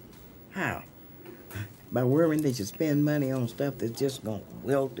up. How? By worrying that you spend money on stuff that's just gonna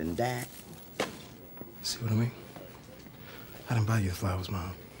wilt and die? See what I mean? I didn't buy you the flowers,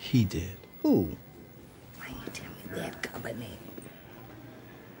 Mom. He did. Who? Why you tell me that company?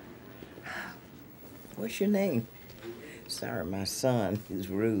 What's your name? Sorry, my son is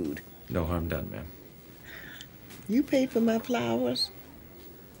rude. No harm done, ma'am. You paid for my flowers?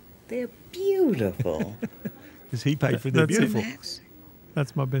 They're beautiful. Because he paid for them. That's Beautiful. Max?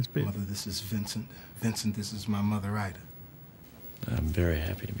 That's my best bit. Mother, this is Vincent. Vincent, this is my mother, Ida. I'm very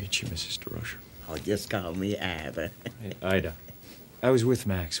happy to meet you, Mrs. DeRocher. Oh, just call me Ida. Hey, Ida. I was with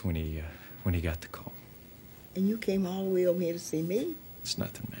Max when he got the call. And you came all the way over here to see me? It's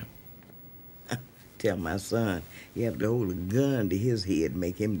nothing, ma'am. Tell my son you have to hold a gun to his head and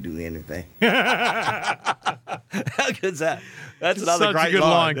make him do anything. How good's that? That's another Such great a good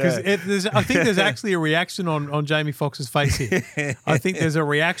line. Yeah. Because I think there's actually a reaction on Jamie Foxx's face here. I think there's a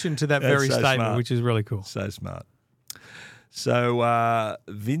reaction to that very so statement, smart. which is really cool. So smart. So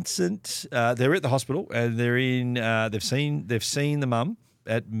Vincent, they're at the hospital and they're in. They've seen the mum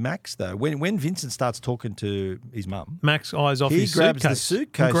at Max though. When Vincent starts talking to his mum, Max eyes off he his grabs suitcase. the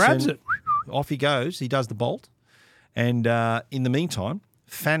suitcase, And grabs and it. Off he goes. He does the bolt, and in the meantime,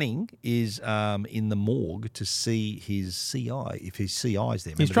 Fanning is in the morgue to see his CI if his CI's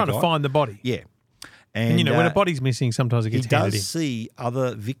there. He's Remember trying the to guy? find the body. Yeah. And you know, when a body's missing, sometimes it gets he handed does in. see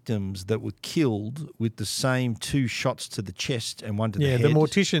other victims that were killed with the same 2 shots to the chest and 1 to the head. Yeah, the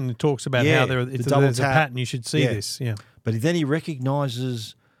mortician talks about how there's a pattern. You should see this. Yeah. But then he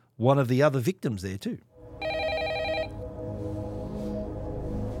recognises one of the other victims there too.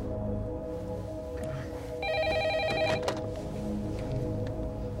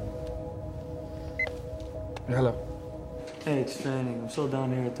 Hello. Hey, it's Fanning. I'm still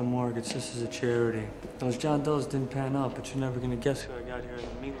down here at the morgue. It's just as a charity. Those John Does didn't pan out, but you're never gonna guess who I got here in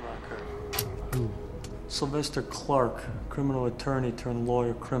the meat locker. Who? Sylvester Clark, criminal attorney turned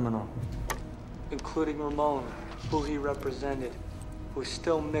lawyer criminal. Including Ramon, who he represented, who's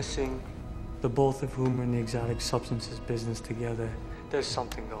still missing. The both of whom are in the exotic substances business together. There's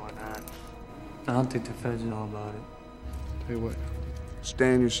something going on. I don't think the feds know about it. Tell you what,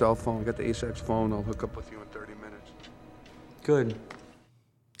 stay on your cell phone. Got the ASAX phone. I'll hook up with you in 30 minutes. Good.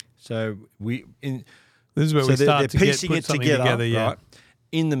 So this is where we start to piecing put it something together, yeah. right?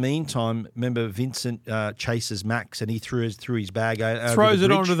 In the meantime, remember Vincent chases Max and he threw hrough his bag over Throws the it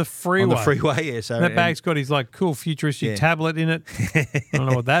bridge. onto the freeway. On the freeway, yeah. So that bag's got his like cool futuristic tablet in it. I don't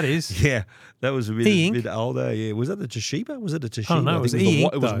know what that is. Yeah, that was a bit older. Yeah, was that the Toshiba? Was it a Toshiba? I don't know. It was think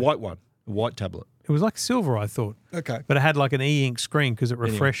e-ink, it was though. white one, a white tablet. It was like silver, I thought. Okay. But it had like an e-ink screen because it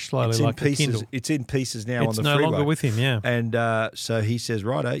refreshed slowly like a Kindle. It's in pieces now on It's the no freeway. longer with him, yeah. And so he says,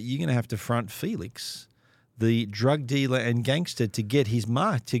 righto, you're going to have to front Felix, the drug dealer and gangster, to get his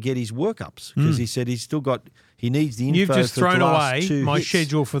mark, to get his workups. Because he said he's still got, he needs the info. You've just for the thrown last away 2 my hits.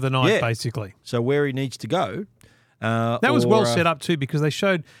 schedule for the night, basically. So where he needs to go. That was well set up too, because they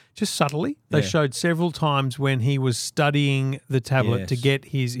showed, just subtly, they Yeah. showed several times when he was studying the tablet to Yes. get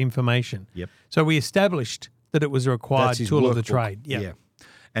his information. Yep. So we established that it was a required That's his tool of the workbook. trade. Yeah.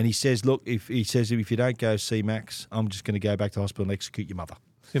 And he says, look, if you don't go see Max, I'm just going to go back to hospital and execute your mother.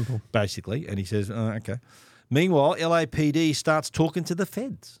 Simple. Basically. And he says, okay. Meanwhile, LAPD starts talking to the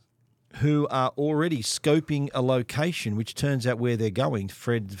feds, who are already scoping a location, which turns out where they're going,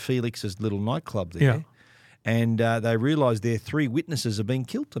 Fred Felix's little nightclub there. Yeah. And they realise their 3 witnesses have been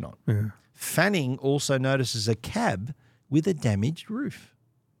killed tonight. Yeah. Fanning also notices a cab with a damaged roof.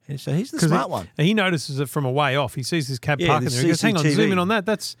 And so he's the smart one. He notices it from a way off. He sees his cab Yeah, parking the there. He goes, hang on, CCTV. zoom in on that.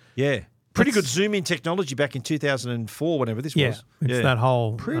 That's Pretty good zoom-in technology back in 2004, whatever this was. It's that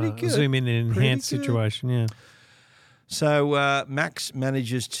whole Pretty good. zoom in and Pretty enhance good. situation, yeah. So Max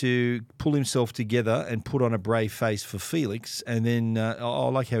manages to pull himself together and put on a brave face for Felix. And then I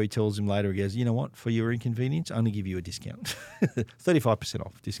like how he tells him later, he goes, you know what, for your inconvenience, I'm going to give you a discount. 35%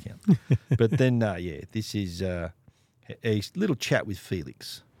 off discount. But then, this is a little chat with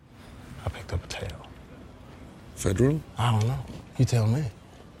Felix. I picked up a tail. Federal? I don't know. You tell me.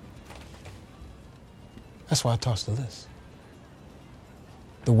 That's why I tossed the list.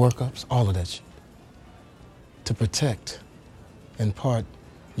 The workups, all of that shit. To protect, in part,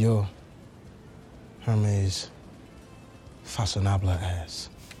 your Hermes fashionable ass.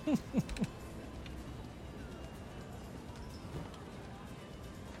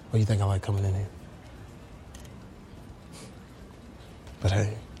 What, you think I like coming in here? But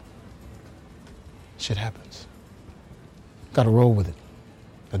hey, shit happens. Gotta roll with it.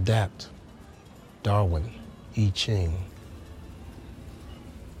 Adapt. Darwin, I Ching.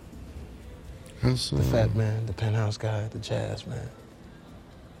 The fat man, the penthouse guy, the jazz man.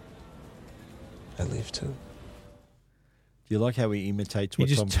 That leaves 2. Do you like how he imitates He what,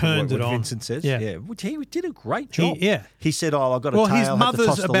 just turned it on. Vincent says? Yeah. He did a great job. He said, I've got a Well, tail. his have to toss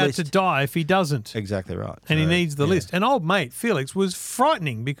mother's the about list. to die if he doesn't. Exactly right. And he So, needs the list. And old mate Felix was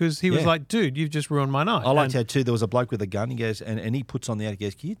frightening because he was Yeah. like, dude, you've just ruined my night. I liked And how too there was a bloke with a gun. He goes and he puts on the ad. He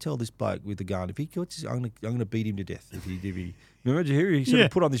goes, "Can you tell this bloke with the gun if he gets, I'm going to beat him to death if he." Remember, did you hear? He sort Yeah.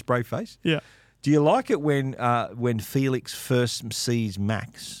 of put on this brave face. Yeah. Do you like it when Felix first sees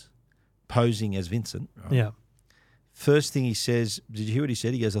Max posing as Vincent? Right? Yeah. First thing he says, did you hear what he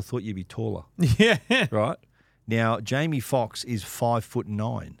said? He goes, "I thought you'd be taller." Yeah. Right. Now Jamie Foxx is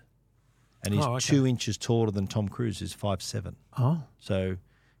 5'9". and he's Oh, okay. 2 inches taller than Tom Cruise, who's 5'7". Oh. So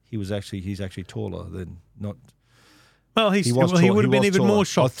he's actually taller than not. Well, he would have been even more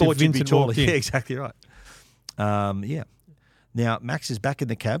shocked. I thought if you'd be Vincent taller. walked in. Yeah, exactly right. Yeah. Now Max is back in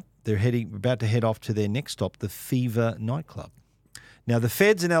the cab. They're about to head off to their next stop, the Fever nightclub. Now the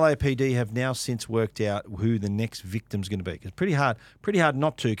feds and LAPD have now since worked out who the next victim's going to be. It's pretty hard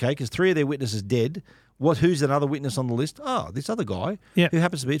not to, okay? Because 3 of their witnesses dead. Who's another witness on the list? Oh, this other guy who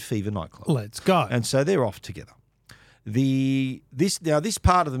happens to be at Fever nightclub. Let's go. And so they're off together. This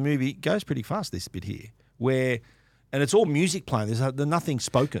part of the movie goes pretty fast. This bit here, and it's all music playing. There's nothing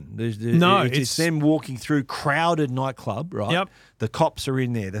spoken. It's them walking through crowded nightclub, right? Yep. The cops are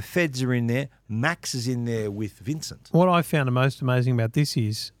in there. The feds are in there. Max is in there with Vincent. What I found the most amazing about this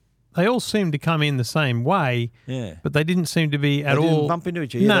is they all seemed to come in the same way, but they didn't seem to be at all. They didn't bump into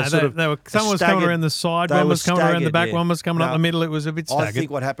each other. No, someone was coming around the side, one was coming around the back, one was coming up the middle. It was a bit staggered. I think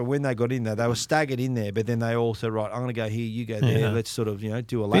what happened when they got in there, they were staggered in there, but then they all said, right, I'm going to go here, you go there. Let's sort of,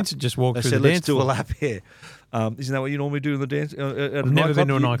 do a lap. Vincent just walked they through said, the let's dance do floor. a lap here. Isn't that what you normally do in the dance? I've never been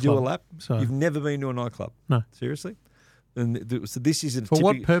to a nightclub. Do a lap? So. You've never been to a nightclub? No. Seriously? And so this isn't for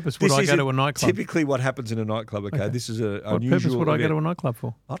what purpose would I go to a nightclub? Typically, what happens in a nightclub? Okay, this is a what unusual. Purpose would I go to a nightclub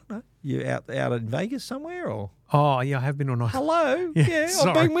for? I don't know. You out in Vegas somewhere or? Oh yeah, I have been to a nightclub. Hello, yeah,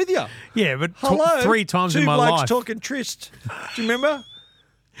 I've been with you. Yeah, but hello, 3 times in my life. 2 blokes life. talking tryst. Do you remember?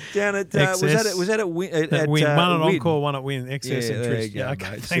 Down at was that at Win? At Win. One at Win. Encore, one at Win. Excess and Trist. Yeah,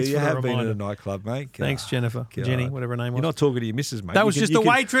 okay. mate. Thanks so you for the have been reminder. in a nightclub, mate. Thanks, Jennifer, Jenny, whatever her name was. You're not talking to your missus, mate. That was just a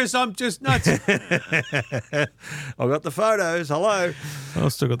waitress. I'm just nuts. I got the photos. Hello.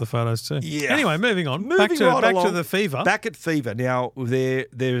 I've still got the photos too. Yeah. Anyway, moving on. Moving back right to the Fever. Back at Fever. Now,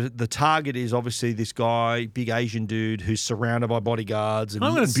 the target is obviously this guy, big Asian dude, who's surrounded by bodyguards and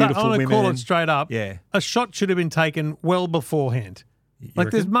beautiful women. call it straight up. Yeah. A shot should have been taken well beforehand.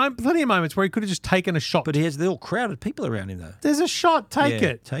 There's plenty of moments where he could have just taken a shot. But they're all crowded people around him, though. There's a shot. Take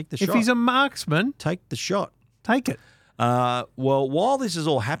it. Take the shot. If he's a marksman, take the shot. Take it. Well, while this is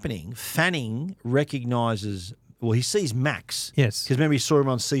all happening, Fanning recognises. Well, he sees Max. Yes. Because remember, he saw him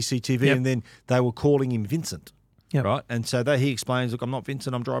on CCTV, and then they were calling him Vincent. Yep. Right. And so he explains, "Look, I'm not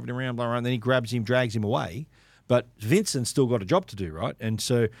Vincent. I'm driving around, blah, blah." And then he grabs him, drags him away. But Vincent's still got a job to do, right? And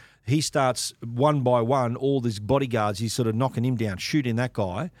so he starts one by one, all these bodyguards, he's sort of knocking him down, shooting that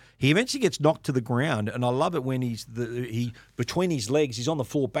guy. He eventually gets knocked to the ground, and I love it when he between his legs, he's on the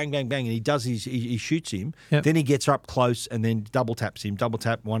floor, bang, bang, bang, and he shoots him. Yep. Then he gets up close and then double tap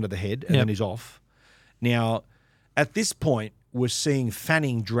one to the head, and then he's off. Now, at this point, we're seeing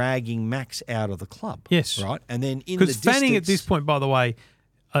Fanning dragging Max out of the club. Yes. Right? And then in the distance... Because Fanning at this point, by the way,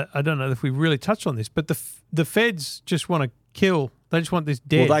 I don't know if we really touched on this, but the feds just want to kill. They just want this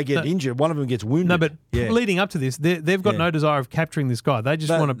dead. Well, they get injured. One of them gets wounded. No, but leading up to this, they've got no desire of capturing this guy. They just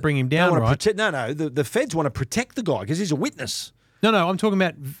want to bring him down, right? The feds want to protect the guy because he's a witness. No, I'm talking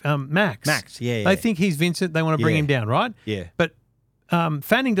about Max. Max, yeah. They think he's Vincent. They want to bring him down, right? Yeah. But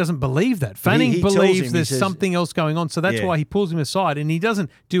Fanning doesn't believe that. Fanning believes there's something else going on, so that's why he pulls him aside, and he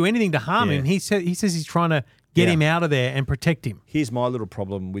doesn't do anything to harm him. He says he's trying to get him out of there and protect him. Here's my little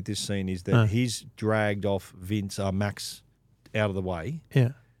problem with this scene is that he's dragged off Max out of the way.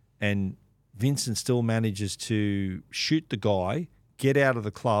 Yeah. And Vincent still manages to shoot the guy, get out of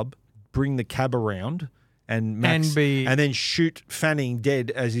the club, bring the cab around, and Max, and then shoot Fanning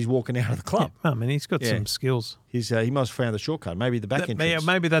dead as he's walking out of the club. Yeah. I mean, he's got some skills. He must have found the shortcut. Maybe the back entrance. Yeah,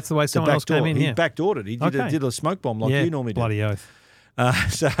 maybe that's the way someone else came in. He backdoored it. He did a smoke bomb like you normally do. Bloody oath.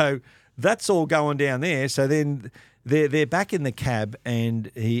 So that's all going down there. So then they're back in the cab,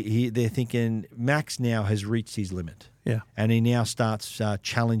 and they're thinking Max now has reached his limit. Yeah, and he now starts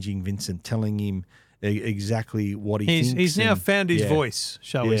challenging Vincent, telling him exactly what he thinks. He's now found his voice,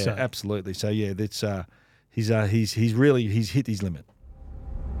 shall we say? Absolutely. So that's he's hit his limit.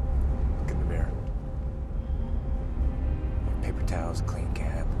 Look in the mirror. Paper towels, clean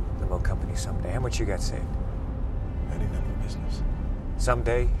cab, limo company someday. How much you got saved? That ain't none of your business.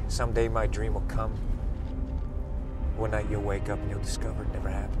 Someday my dream will come. One night you'll wake up and you'll discover it never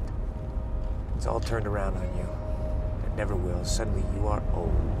happened. It's all turned around on you. It never will. Suddenly you are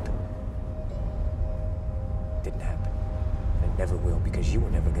old. It didn't happen. And it never will because you were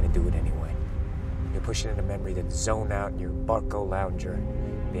never going to do it anyway. You're pushing in a memory that's zoned out in your Barco lounger,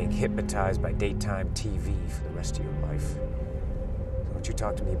 being hypnotized by daytime TV for the rest of your life. So don't you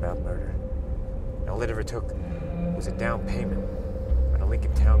talk to me about murder. And all it ever took was a down payment on a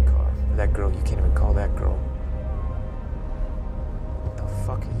Lincoln Town car. That girl, you can't even call that girl. What the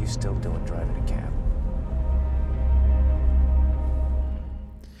fuck are you still doing driving a cab?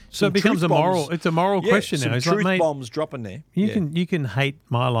 So it becomes a moral. It's a moral question now. It's truth like, mate, bombs dropping there. You can hate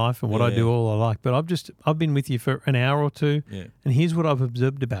my life and what I do all I like, but I've been with you for an hour or two, and here's what I've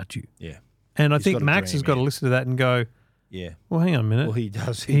observed about you. Yeah. And I He's think got a Max dream, has got to listen to that and go, yeah. Well, hang on a minute. Well, he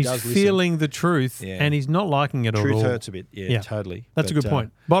does. He's does feeling the truth, and he's not liking it at all. Truth hurts a bit. Yeah, totally. That's a good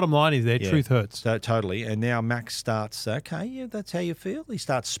point. Bottom line is there, yeah, truth hurts. Totally. And now Max starts, okay, yeah, that's how you feel. He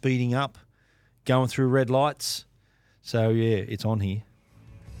starts speeding up, going through red lights. So, yeah, it's on here.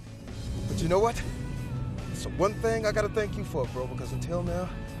 But you know what? It's the one thing I got to thank you for, bro, because until now,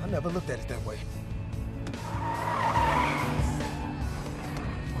 I never looked at it that way.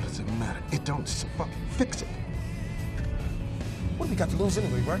 What does it matter? It don't just fucking fix it. What do we got to lose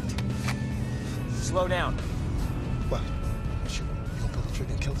anyway, right? Slow down. What? Shoot. You gonna pull the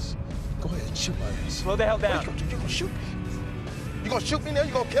trigger and kill us? Go ahead, shoot my ass. Slow the hell down. You gonna shoot me? You gonna shoot me now?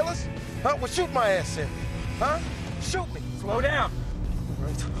 You gonna kill us? Huh? Well, shoot my ass in. Huh? Shoot me. Slow down. All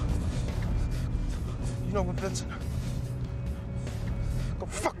right. You know what, Vincent? Go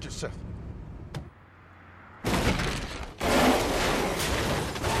fuck yourself.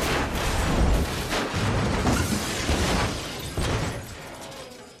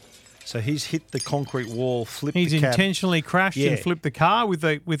 So he's hit the concrete wall, flipped He's the cab. intentionally crashed and flipped the car with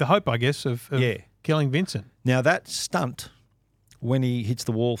the hope, I guess, of killing Vincent. Now, that stunt, when he hits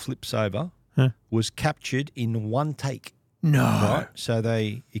the wall, flips over, was captured in one take. No. Right? So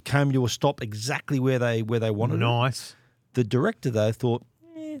it came to a stop exactly where they wanted it. Nice. The director, though, thought,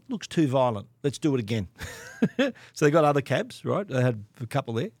 it looks too violent. Let's do it again. So they got other cabs, right? They had a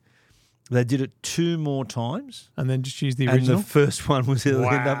couple there. They did it 2 more times. And then just used the original? And the first one was they Wow.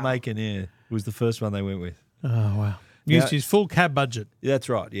 ended up making, it was the first one they went with. Oh, wow. Used his full cab budget. That's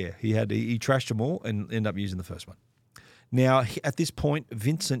right, yeah. He trashed them all and ended up using the first one. Now, at this point,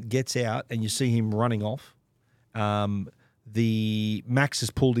 Vincent gets out and you see him running off. The Max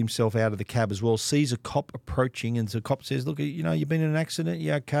has pulled himself out of the cab as well, sees a cop approaching, and the cop says, look, you've been in an accident,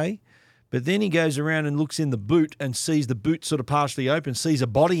 you okay? But then he goes around and looks in the boot and sees the boot sort of partially open, sees a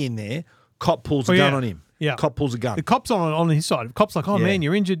body in there. Cop pulls a gun on him. Yeah. Cop pulls a gun. The cop's on his side. The cop's like, oh, man,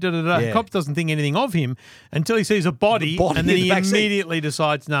 you're injured, da-da-da. Yeah. The cop doesn't think anything of him until he sees a body and then in he the back seat. immediately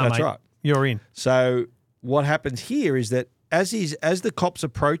decides, no, That's mate, right. you're in. So what happens here is that as the cop's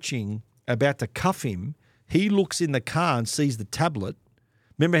approaching, about to cuff him, he looks in the car and sees the tablet.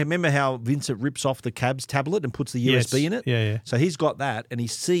 Remember how Vincent rips off the cab's tablet and puts the USB in it? Yeah, yeah. So he's got that, and he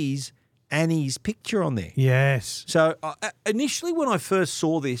sees Annie's picture on there. Yes. So initially when I first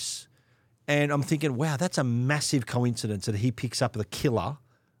saw this, and I'm thinking, wow, that's a massive coincidence that he picks up the killer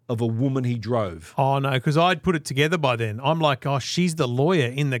of a woman he drove. Oh, no, because I'd put it together by then. I'm like, oh, she's the lawyer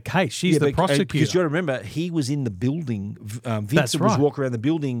in the case. She's the prosecutor. Because you got to remember, he was in the building. Vincent was walking around the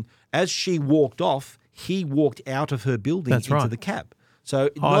building. As she walked off, he walked out of her building into the cab. So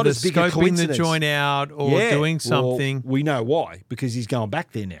not as big a coincidence. Scoping the joint out or doing something. Well, we know why, because he's going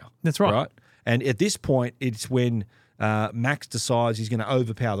back there now. That's right. And at this point, it's when Max decides he's going to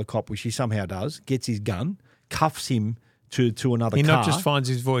overpower the cop, which he somehow does, gets his gun, cuffs him to another car. He not just finds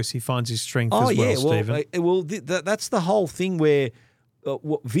his voice, he finds his strength as well, Stephen. Well, that's the whole thing where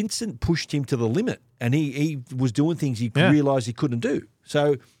Vincent pushed him to the limit, and he was doing things he realised he couldn't do.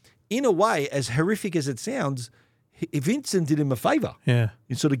 So in a way, as horrific as it sounds, Vincent did him a favour. Yeah.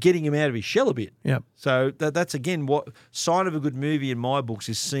 In sort of getting him out of his shell a bit. Yep. So that's, again, what sign of a good movie in my books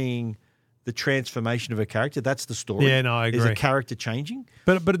is seeing the transformation of a character. That's the story. Yeah, no, I agree. Is a character changing.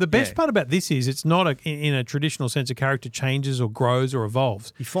 But the best part about this is it's not in a traditional sense a character changes or grows or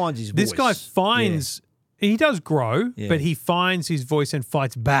evolves. He finds his voice. This guy finds, he does grow, but he finds his voice and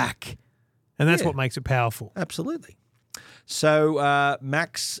fights back. And that's what makes it powerful. Absolutely. So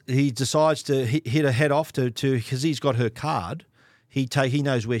Max, he decides to hit her head off to because he's got her card. He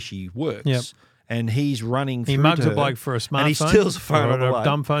knows where she works. Yep. And he's running through He mugs to her, a bloke for a smartphone. and he steals a phone or on the way. a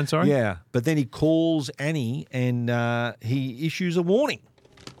dumb phone, sorry. Yeah, but then he calls Annie and he issues a warning.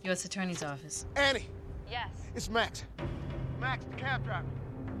 U.S. Attorney's Office. Annie. Yes. It's Max. Max, the cab driver.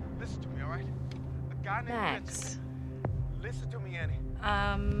 Listen to me, all right? A guy named Max. Vincent. Listen to me,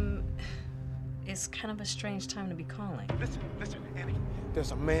 Annie. It's kind of a strange time to be calling. Listen, Annie.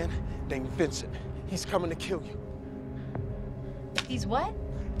 There's a man named Vincent. He's coming to kill you. He's what?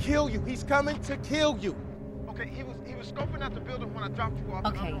 Kill you. He's coming to kill you. Okay, he was scoping out the building when I dropped you off.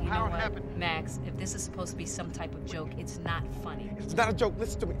 Okay, I don't know you how know it happened. what, Max, if this is supposed to be some type of joke, it's not funny. It's not a joke.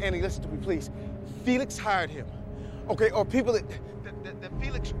 Listen to me, Annie. Listen to me, please. Felix hired him. Okay, or people that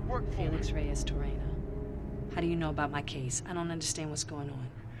Felix worked for. Felix Reyes Torrena. How do you know about my case? I don't understand what's going on.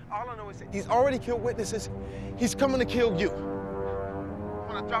 All I know is that he's already killed witnesses. He's coming to kill you.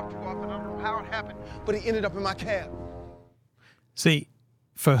 When I dropped you off, and I don't know how it happened, but he ended up in my cab. See,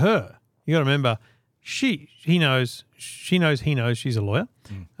 for her, you got to remember, she knows she's a lawyer,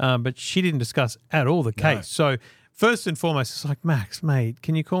 but she didn't discuss at all the case. So first and foremost, it's like, Max, mate,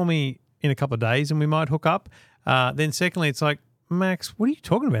 can you call me in a couple of days and we might hook up? Then secondly, it's like, Max, what are you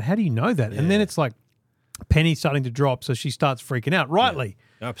talking about? How do you know that? And then it's like penny starting to drop, so she starts freaking out, rightly.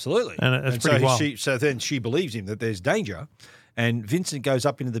 Yeah, absolutely. And it's pretty wild. So then she believes him that there's danger, and Vincent goes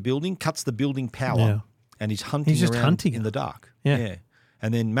up into the building, cuts the building power, and he's hunting just around hunting in the dark. Yeah.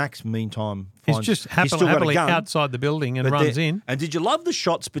 And then Max, meantime, He's finds just he's still got a happily gun, outside the building and but runs in. And did you love the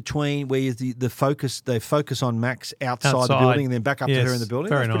shots between where they focus on Max outside the building and then back up to her in the building?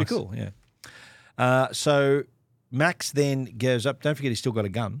 Very That's nice. pretty cool, yeah. So Max then goes up. Don't forget, he's still got a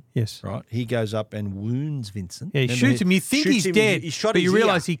gun. Yes. Right? He goes up and wounds Vincent. Yeah, he Remember, shoots him. You think shoots he's him, dead, he shot but his you ear.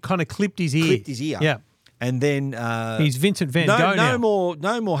 realise he kind of clipped his ear. Yeah. And then He's Vincent Van Gogh now.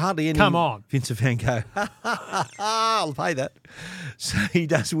 No more hardly any. Come on. Vincent Van Gogh. I'll pay that. So he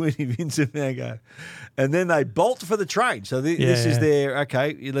does win in Vincent Van Gogh. And then they bolt for the train. So this is their,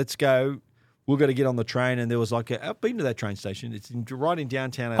 okay, let's go. We've got to get on the train. And there was like I've been to that train station. It's right in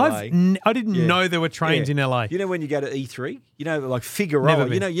downtown LA. I didn't know there were trains in LA. You know when you go to E3? You know, like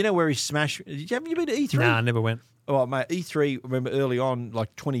Figueroa. You know where he smashed. Have you been to E3? Nah, I never went. Oh, mate, E3, remember early on,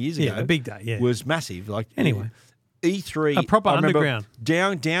 like 20 years ago. Yeah, the big day, was massive. Like Anyway. E3. A proper I remember underground.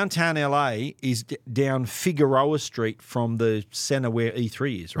 Downtown LA is down Figueroa Street from the centre where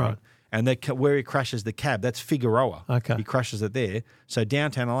E3 is, right? And where he crashes the cab, that's Figueroa. Okay. He crashes it there. So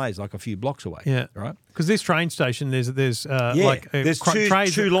downtown LA is like a few blocks away. Yeah. Right? Because this train station, there's there's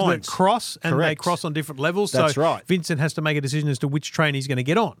trains two lines. that cross, and they Correct. cross on different levels. That's so right. Vincent has to make a decision as to which train he's going to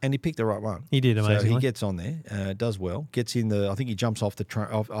get on. And he picked the right one. He did, amazingly. So he gets on there, does well, gets in I think he jumps off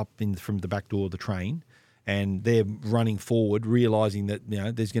from the back door of the train, and they're running forward, realising that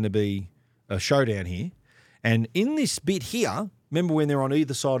there's going to be a showdown here. And in this bit here, remember when they're on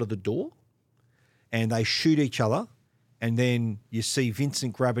either side of the door, and they shoot each other, and then you see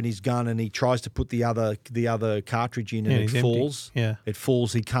Vincent grabbing his gun, and he tries to put the other cartridge in, and it falls. Empty. Yeah, it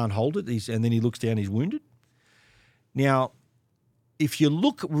falls. He can't hold it. And then he looks down. He's wounded. Now, if you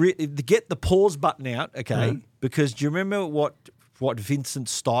look, get the pause button out, okay? Because do you remember what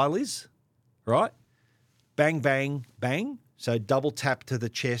Vincent's style is? Right? Bang, bang, bang. So double tap to the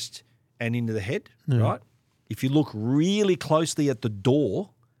chest and into the head. Right? If you look really closely at the door.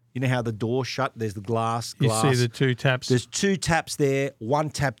 You know how the door's shut? There's the glass. You see the two taps. There's two taps there, one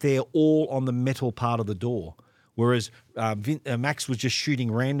tap there, all on the metal part of the door. Whereas Max was just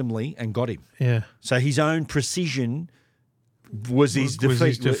shooting randomly and got him. Yeah. So his own precision was his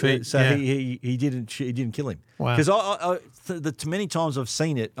defeat. So he didn't kill him. Wow. Because the many times I've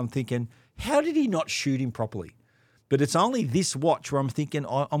seen it, I'm thinking, how did he not shoot him properly? But it's only this watch where I'm thinking,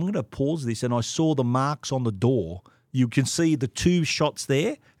 I'm going to pause this, and I saw the marks on the door. You can see the two shots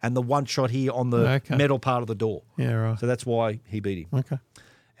there and the one shot here on the metal part of the door. Yeah, right. So that's why he beat him. Okay.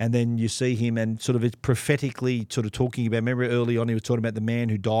 And then you see him and sort of it's prophetically sort of talking about, remember early on he was talking about the man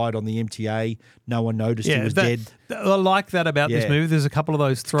who died on the MTA. No one noticed he was dead. I like that about this movie. There's a couple of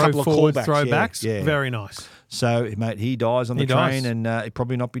those throwbacks. Yeah. Very nice. So, mate, he dies on the train and he'd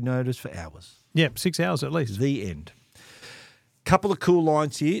probably not be noticed for hours. Yep, 6 hours at least. The end. Couple of cool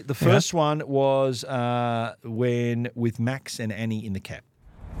lines here. The first one was when with Max and Annie in the cab.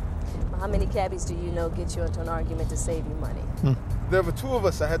 How many cabbies do you know get you into an argument to save you money? There were two of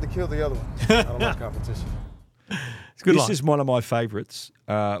us. I had to kill the other one. I don't like competition. It's good. This is one of my favourites.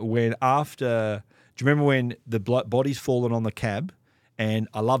 When after, do you remember when the body's fallen on the cab? And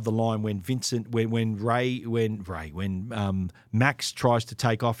I love the line when Max tries to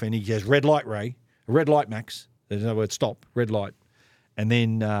take off and he goes, "Red light, Ray. Red light, Max." There's no word, stop, red light. And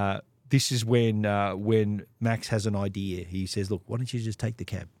then this is when Max has an idea. He says, "Look, why don't you just take the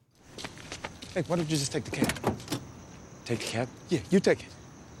cab?" Hey, why don't you just take the cab? Take the cab? Yeah, you take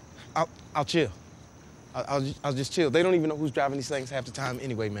it. I'll chill. I'll just chill. They don't even know who's driving these things half the time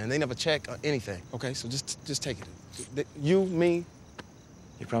anyway, man. They never check or anything. Okay, so just take it. You, me.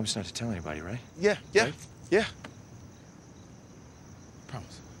 You promise not to tell anybody, right? Yeah.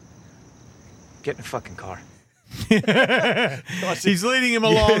 Promise. Get in the fucking car. He's leading him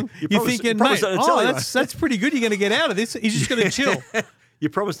along. You're thinking, mate, that's pretty good. You're going to get out of this. He's just going to chill. You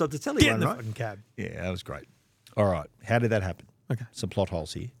promised not to tell Get anyone, in the right? fucking cab. Yeah, that was great. All right. How did that happen? Okay. Some plot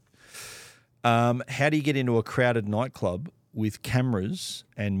holes here. How do you get into a crowded nightclub with cameras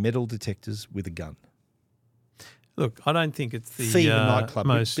and metal detectors with a gun? Look, I don't think it's the Fever nightclub.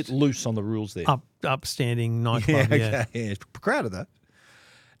 most bit loose on the rules there. Upstanding nightclub. Yeah. It's crowded though.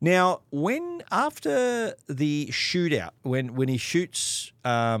 Now, after the shootout, when he shoots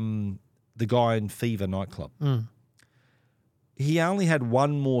the guy in Fever nightclub, he only had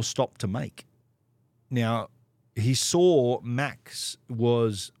one more stop to make. Now, he saw Max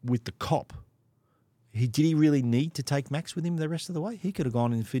was with the cop. Did he really need to take Max with him the rest of the way? He could have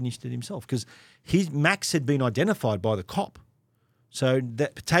gone and finished it himself because Max had been identified by the cop. So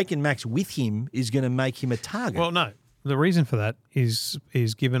that taking Max with him is going to make him a target. Well, no. The reason for that is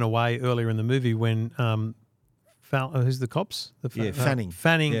given away earlier in the movie when who's the cops? Fanning.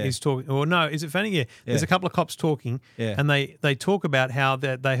 Fanning Yeah. is talking. Or no, is it Fanning? Yeah. There's a couple of cops talking, and they talk about how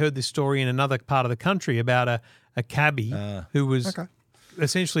they heard this story in another part of the country about a cabbie who was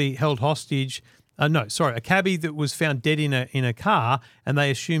essentially held hostage. A cabbie that was found dead in a car, and they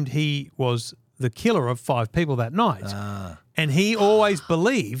assumed he was the killer of 5 people that night. And he always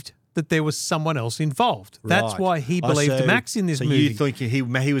believed that there was someone else involved. That's why he believed Max in this movie. You think he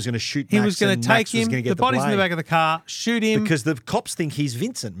was going to shoot Max? He was going and to take Max was him, gonna get the body's in the blame. back of the car, shoot him. Because the cops think he's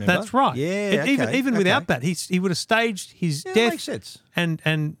Vincent, remember? That's right. Yeah, Even without that, he would have staged his death. Makes sense.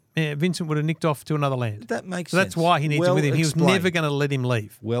 And Vincent would have nicked off to another land. That makes so sense. That's why he needs him with him. He was explained. never going to let him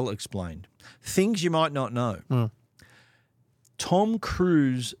leave. Well explained. Things you might not know. Tom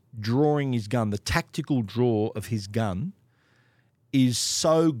Cruise drawing his gun, the tactical draw of his gun, is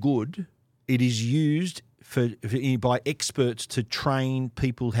so good. It is used by experts to train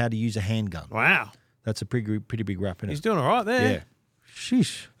people how to use a handgun. Wow. That's a pretty big rap, isn't it? He's doing all right there. Yeah.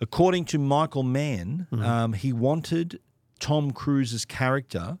 Sheesh. According to Michael Mann, he wanted Tom Cruise's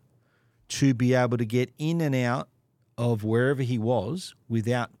character to be able to get in and out of wherever he was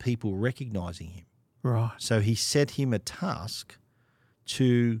without people recognizing him. Right. So he set him a task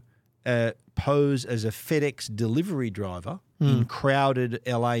to pose as a FedEx delivery driver in crowded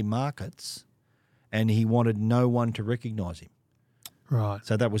LA markets, and he wanted no one to recognize him. Right.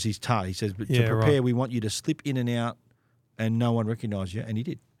 So that was his task. He says, but to prepare, we want you to slip in and out and no one recognize you, and he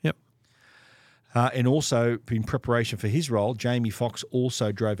did. Yep. And also, in preparation for his role, Jamie Foxx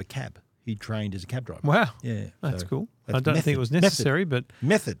also drove a cab. He trained as a cab driver. Wow. Yeah. That's so cool. that's I don't think it was necessary, but...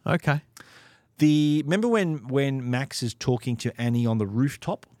 Method. Okay. Remember when Max is talking to Annie on the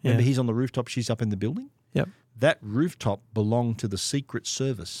rooftop? Remember he's on the rooftop, she's up in the building? Yep. That rooftop belonged to the Secret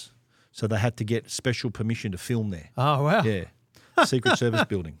Service. So they had to get special permission to film there. Oh, wow. Yeah. Secret Service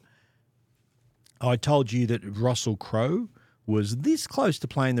building. I told you that Russell Crowe was this close to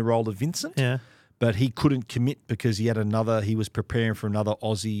playing the role of Vincent. Yeah. But he couldn't commit because he was preparing for another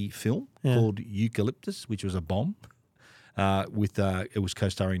Aussie film called Eucalyptus, which was a bomb. It was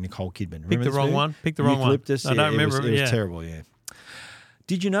co-starring Nicole Kidman. Pick the wrong one. Pick the wrong one. Eucalyptus. I don't remember. It was terrible, yeah.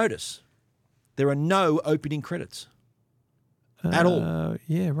 Did you notice there are no opening credits at all?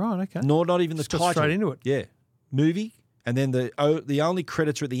 Yeah, right, okay. Not even the Just got title. straight into it. Yeah. Movie, and then the only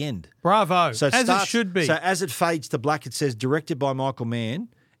credits are at the end. Bravo. So as it should be. So as it fades to black, it says directed by Michael Mann,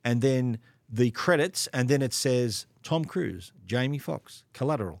 and then the credits, and then it says Tom Cruise, Jamie Foxx,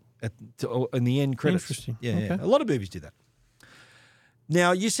 Collateral, in the end credits. Interesting. Yeah, Okay. yeah. A lot of movies do that.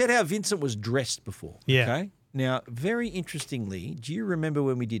 Now, you said how Vincent was dressed before. Yeah. Okay. Now, very interestingly, do you remember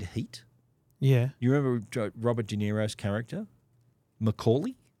when we did Heat? Yeah. You remember Robert De Niro's character,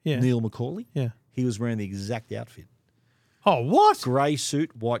 Macaulay? Yeah. Neil Macaulay? Yeah. He was wearing the exact outfit. Oh, what? Grey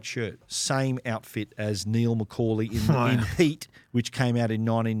suit, white shirt. Same outfit as Neil Macaulay in Heat, which came out in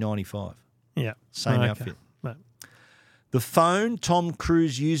 1995. Yeah. Same Okay. outfit. Right. The phone Tom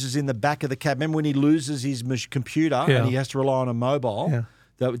Cruise uses in the back of the cab. Remember when he loses his computer and he has to rely on a mobile? Yeah.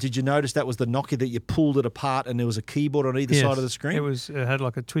 Did you notice that was the Nokia that you pulled it apart and there was a keyboard on either side of the screen? It had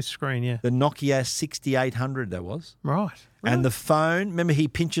like a twist screen, yeah. The Nokia 6800 that was. Right. And the phone, remember he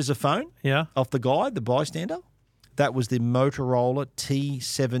pinches a phone off the guy, the bystander? That was the Motorola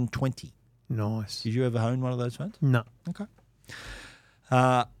T720. Nice. Did you ever own one of those phones? No. Okay.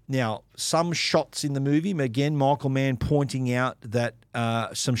 Now, some shots in the movie, again, Michael Mann pointing out that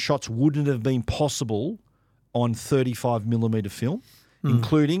some shots wouldn't have been possible on 35mm film,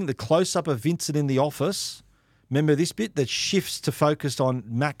 including the close-up of Vincent in the office. Remember this bit that shifts to focus on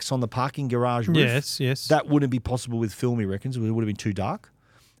Max on the parking garage roof? Yes, yes. That wouldn't be possible with film, he reckons. It would have been too dark.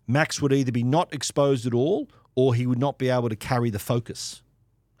 Max would either be not exposed at all or he would not be able to carry the focus.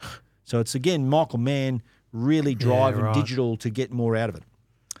 So it's, again, Michael Mann really driving digital to get more out of it.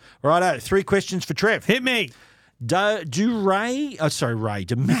 Righto, 3 questions for Trev. Hit me. Do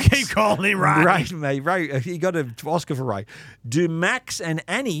Max. Keep calling him Ray. Ray, you got an Oscar for Ray. Do Max and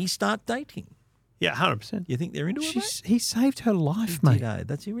Annie start dating? Yeah, 100%. You think they're into it, mate? He saved her life, mate.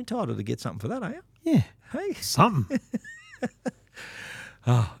 You're entitled to get something for that, are you? Yeah. Hey. Something.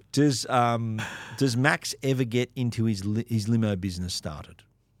 Does Max ever get into his limo business started?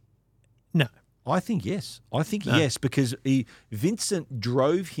 No. I think yes. Yes, because Vincent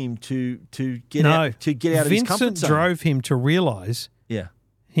drove him to get out of his comfort Vincent zone. drove him to realise Yeah.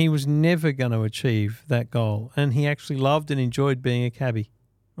 he was never going to achieve that goal, and he actually loved and enjoyed being a cabbie.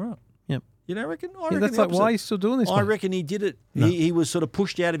 Right. Yep. You don't reckon? I Yeah, reckon that's the like, why opposite. are you still doing this, I mate? reckon he did it. No. He was sort of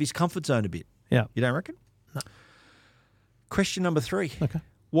pushed out of his comfort zone a bit. Yeah. You don't reckon? No. Question number 3. Okay.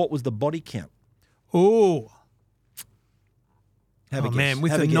 What was the body count? Oh. Have a Oh, guess. man,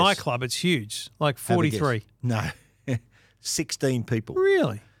 with Have the a guess. nightclub, it's huge. Like Have a guess. 43. No. 16 people.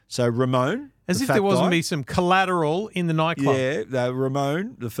 Really? So Ramon, As the if fat there wasn't guy. be some collateral in the nightclub. Yeah,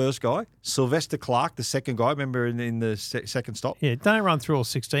 Ramon, the first guy. Sylvester Clark, the second guy. Remember in the second stop? Yeah, don't run through all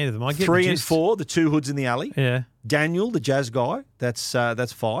 16 of them. I get 3 the and gist. 4, the two hoods in the alley. Yeah. Daniel, the jazz guy. That's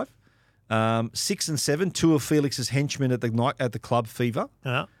 5. 6 and 7, 2 of Felix's henchmen at the club Fever.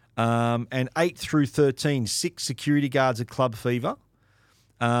 Yeah. And 8 through 13, 6 security guards at Club Fever.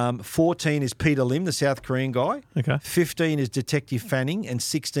 14 is Peter Lim, the South Korean guy. Okay. 15 is Detective Fanning, and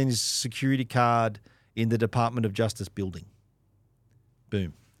 16 is security guard in the Department of Justice building.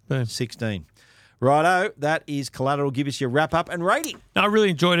 Boom. 16. Righto, that is Collateral. Give us your wrap up and rating. I really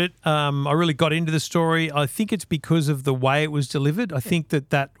enjoyed it. I really got into the story. I think it's because of the way it was delivered. I think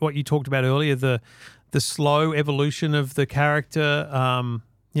that what you talked about earlier, the slow evolution of the character.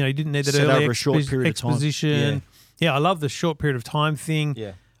 You didn't need that Set early over a short period of time. exposition. Yeah, I love the short period of time thing.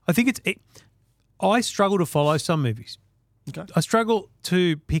 Yeah. I think I struggle to follow some movies. Okay. I struggle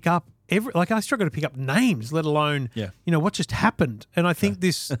to pick up I struggle to pick up names, let alone what just happened. And I think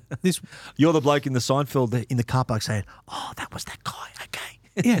this You're the bloke in the Seinfeld in the car park saying, "Oh, that was that guy."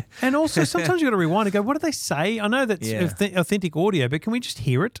 Okay. Yeah, and also sometimes you got to rewind and go, "What did they say?" I know that's authentic audio, but can we just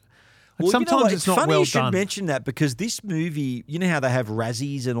hear it? Like, Well, sometimes what? it's not funny well you should done. mention that because this movie, you know how they have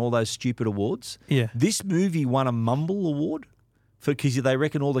Razzies and all those stupid awards? Yeah. This movie won a Mumble Award because they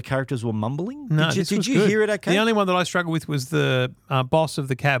reckon all the characters were mumbling. No, Did you hear it okay? The only one that I struggled with was the boss of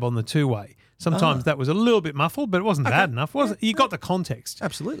the cab on the two-way. Sometimes that was a little bit muffled, but it wasn't bad enough, was it? You got the context.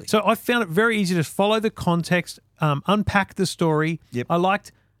 Absolutely. So I found it very easy to follow the context, unpack the story. Yep. I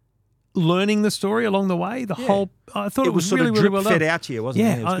liked learning the story along the way. I thought it was sort really, of really drip well done. fed out to you, wasn't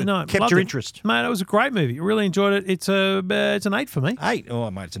it? It was good. No, Kept loved your it. interest. Mate, it was a great movie. I really enjoyed it. It's an 8 for me. 8? Oh,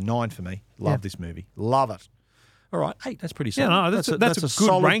 mate, it's a 9 for me. Love this movie. Love it. All right, 8. That's pretty solid. Yeah, no, that's a good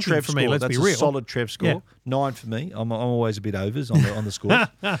solid ranking Trev for me, score. let's that's be real. a solid Trev score. Yeah. 9 for me. I'm always a bit overs on the scores.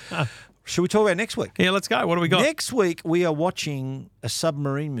 Should we talk about next week? Yeah, let's go. What do we got? Next week, we are watching a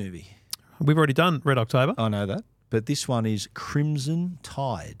submarine movie. We've already done Red October. I know that. But this one is Crimson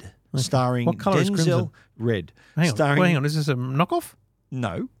Tide, starring What colour is Denzel. crimson? Red. Hang on. Is this a knockoff?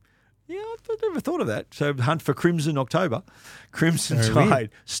 No. Yeah, I never thought of that. So Hunt for Crimson October. Crimson Very Tide,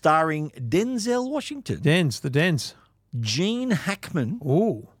 weird. starring Denzel Washington. The Dens. Gene Hackman.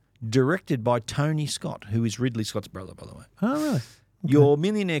 Ooh. Directed by Tony Scott, who is Ridley Scott's brother, by the way. Oh, really? Your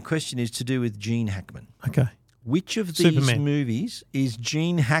millionaire question is to do with Gene Hackman. Okay. Which of these Superman. movies is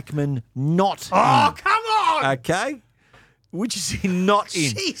Gene Hackman not in? Oh, come on! Okay. Which is he not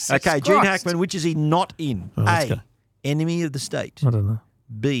in? Jesus okay, Gene Christ. Hackman, which is he not in? Oh, let's A, go. Enemy of the State. I don't know.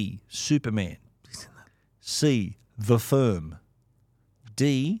 B, Superman. C, The Firm.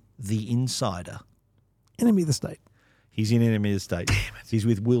 D, The Insider. Enemy of the State. He's in Enemy of the State. Damn it. He's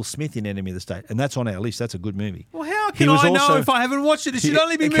with Will Smith in Enemy of the State. And that's on our list. That's a good movie. Well, how He can was I know also- if I haven't watched it? It should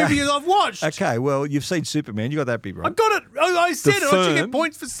only be movies I've watched. Okay, well, you've seen Superman. You got that bit right. I got it. I said it. I should Firm. get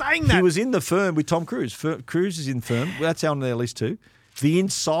points for saying that. He was in The Firm with Tom Cruise. Cruise is in Firm. Well, that's on their list too. The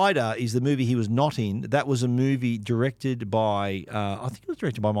Insider is the movie he was not in. That was a movie directed by, I think it was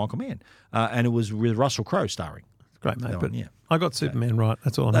directed by Michael Mann. And it was with Russell Crowe starring. Great, mate. That But one, yeah. I got Superman right.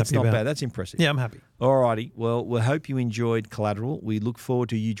 That's all I'm That's happy not about. bad. That's impressive. Yeah, I'm happy. All righty. Well, we hope you enjoyed Collateral. We look forward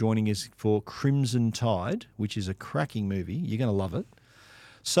to you joining us for Crimson Tide, which is a cracking movie. You're going to love it.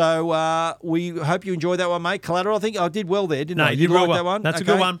 So we hope you enjoyed that one, mate. Collateral, I think I did well there, didn't No, I? you did real like well. that one? That's a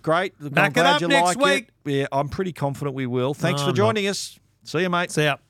good one. Great. Back I'm glad it up you next like week. it. Yeah, I'm pretty confident we will. Thanks No, for I'm joining us. See you, mate. See ya.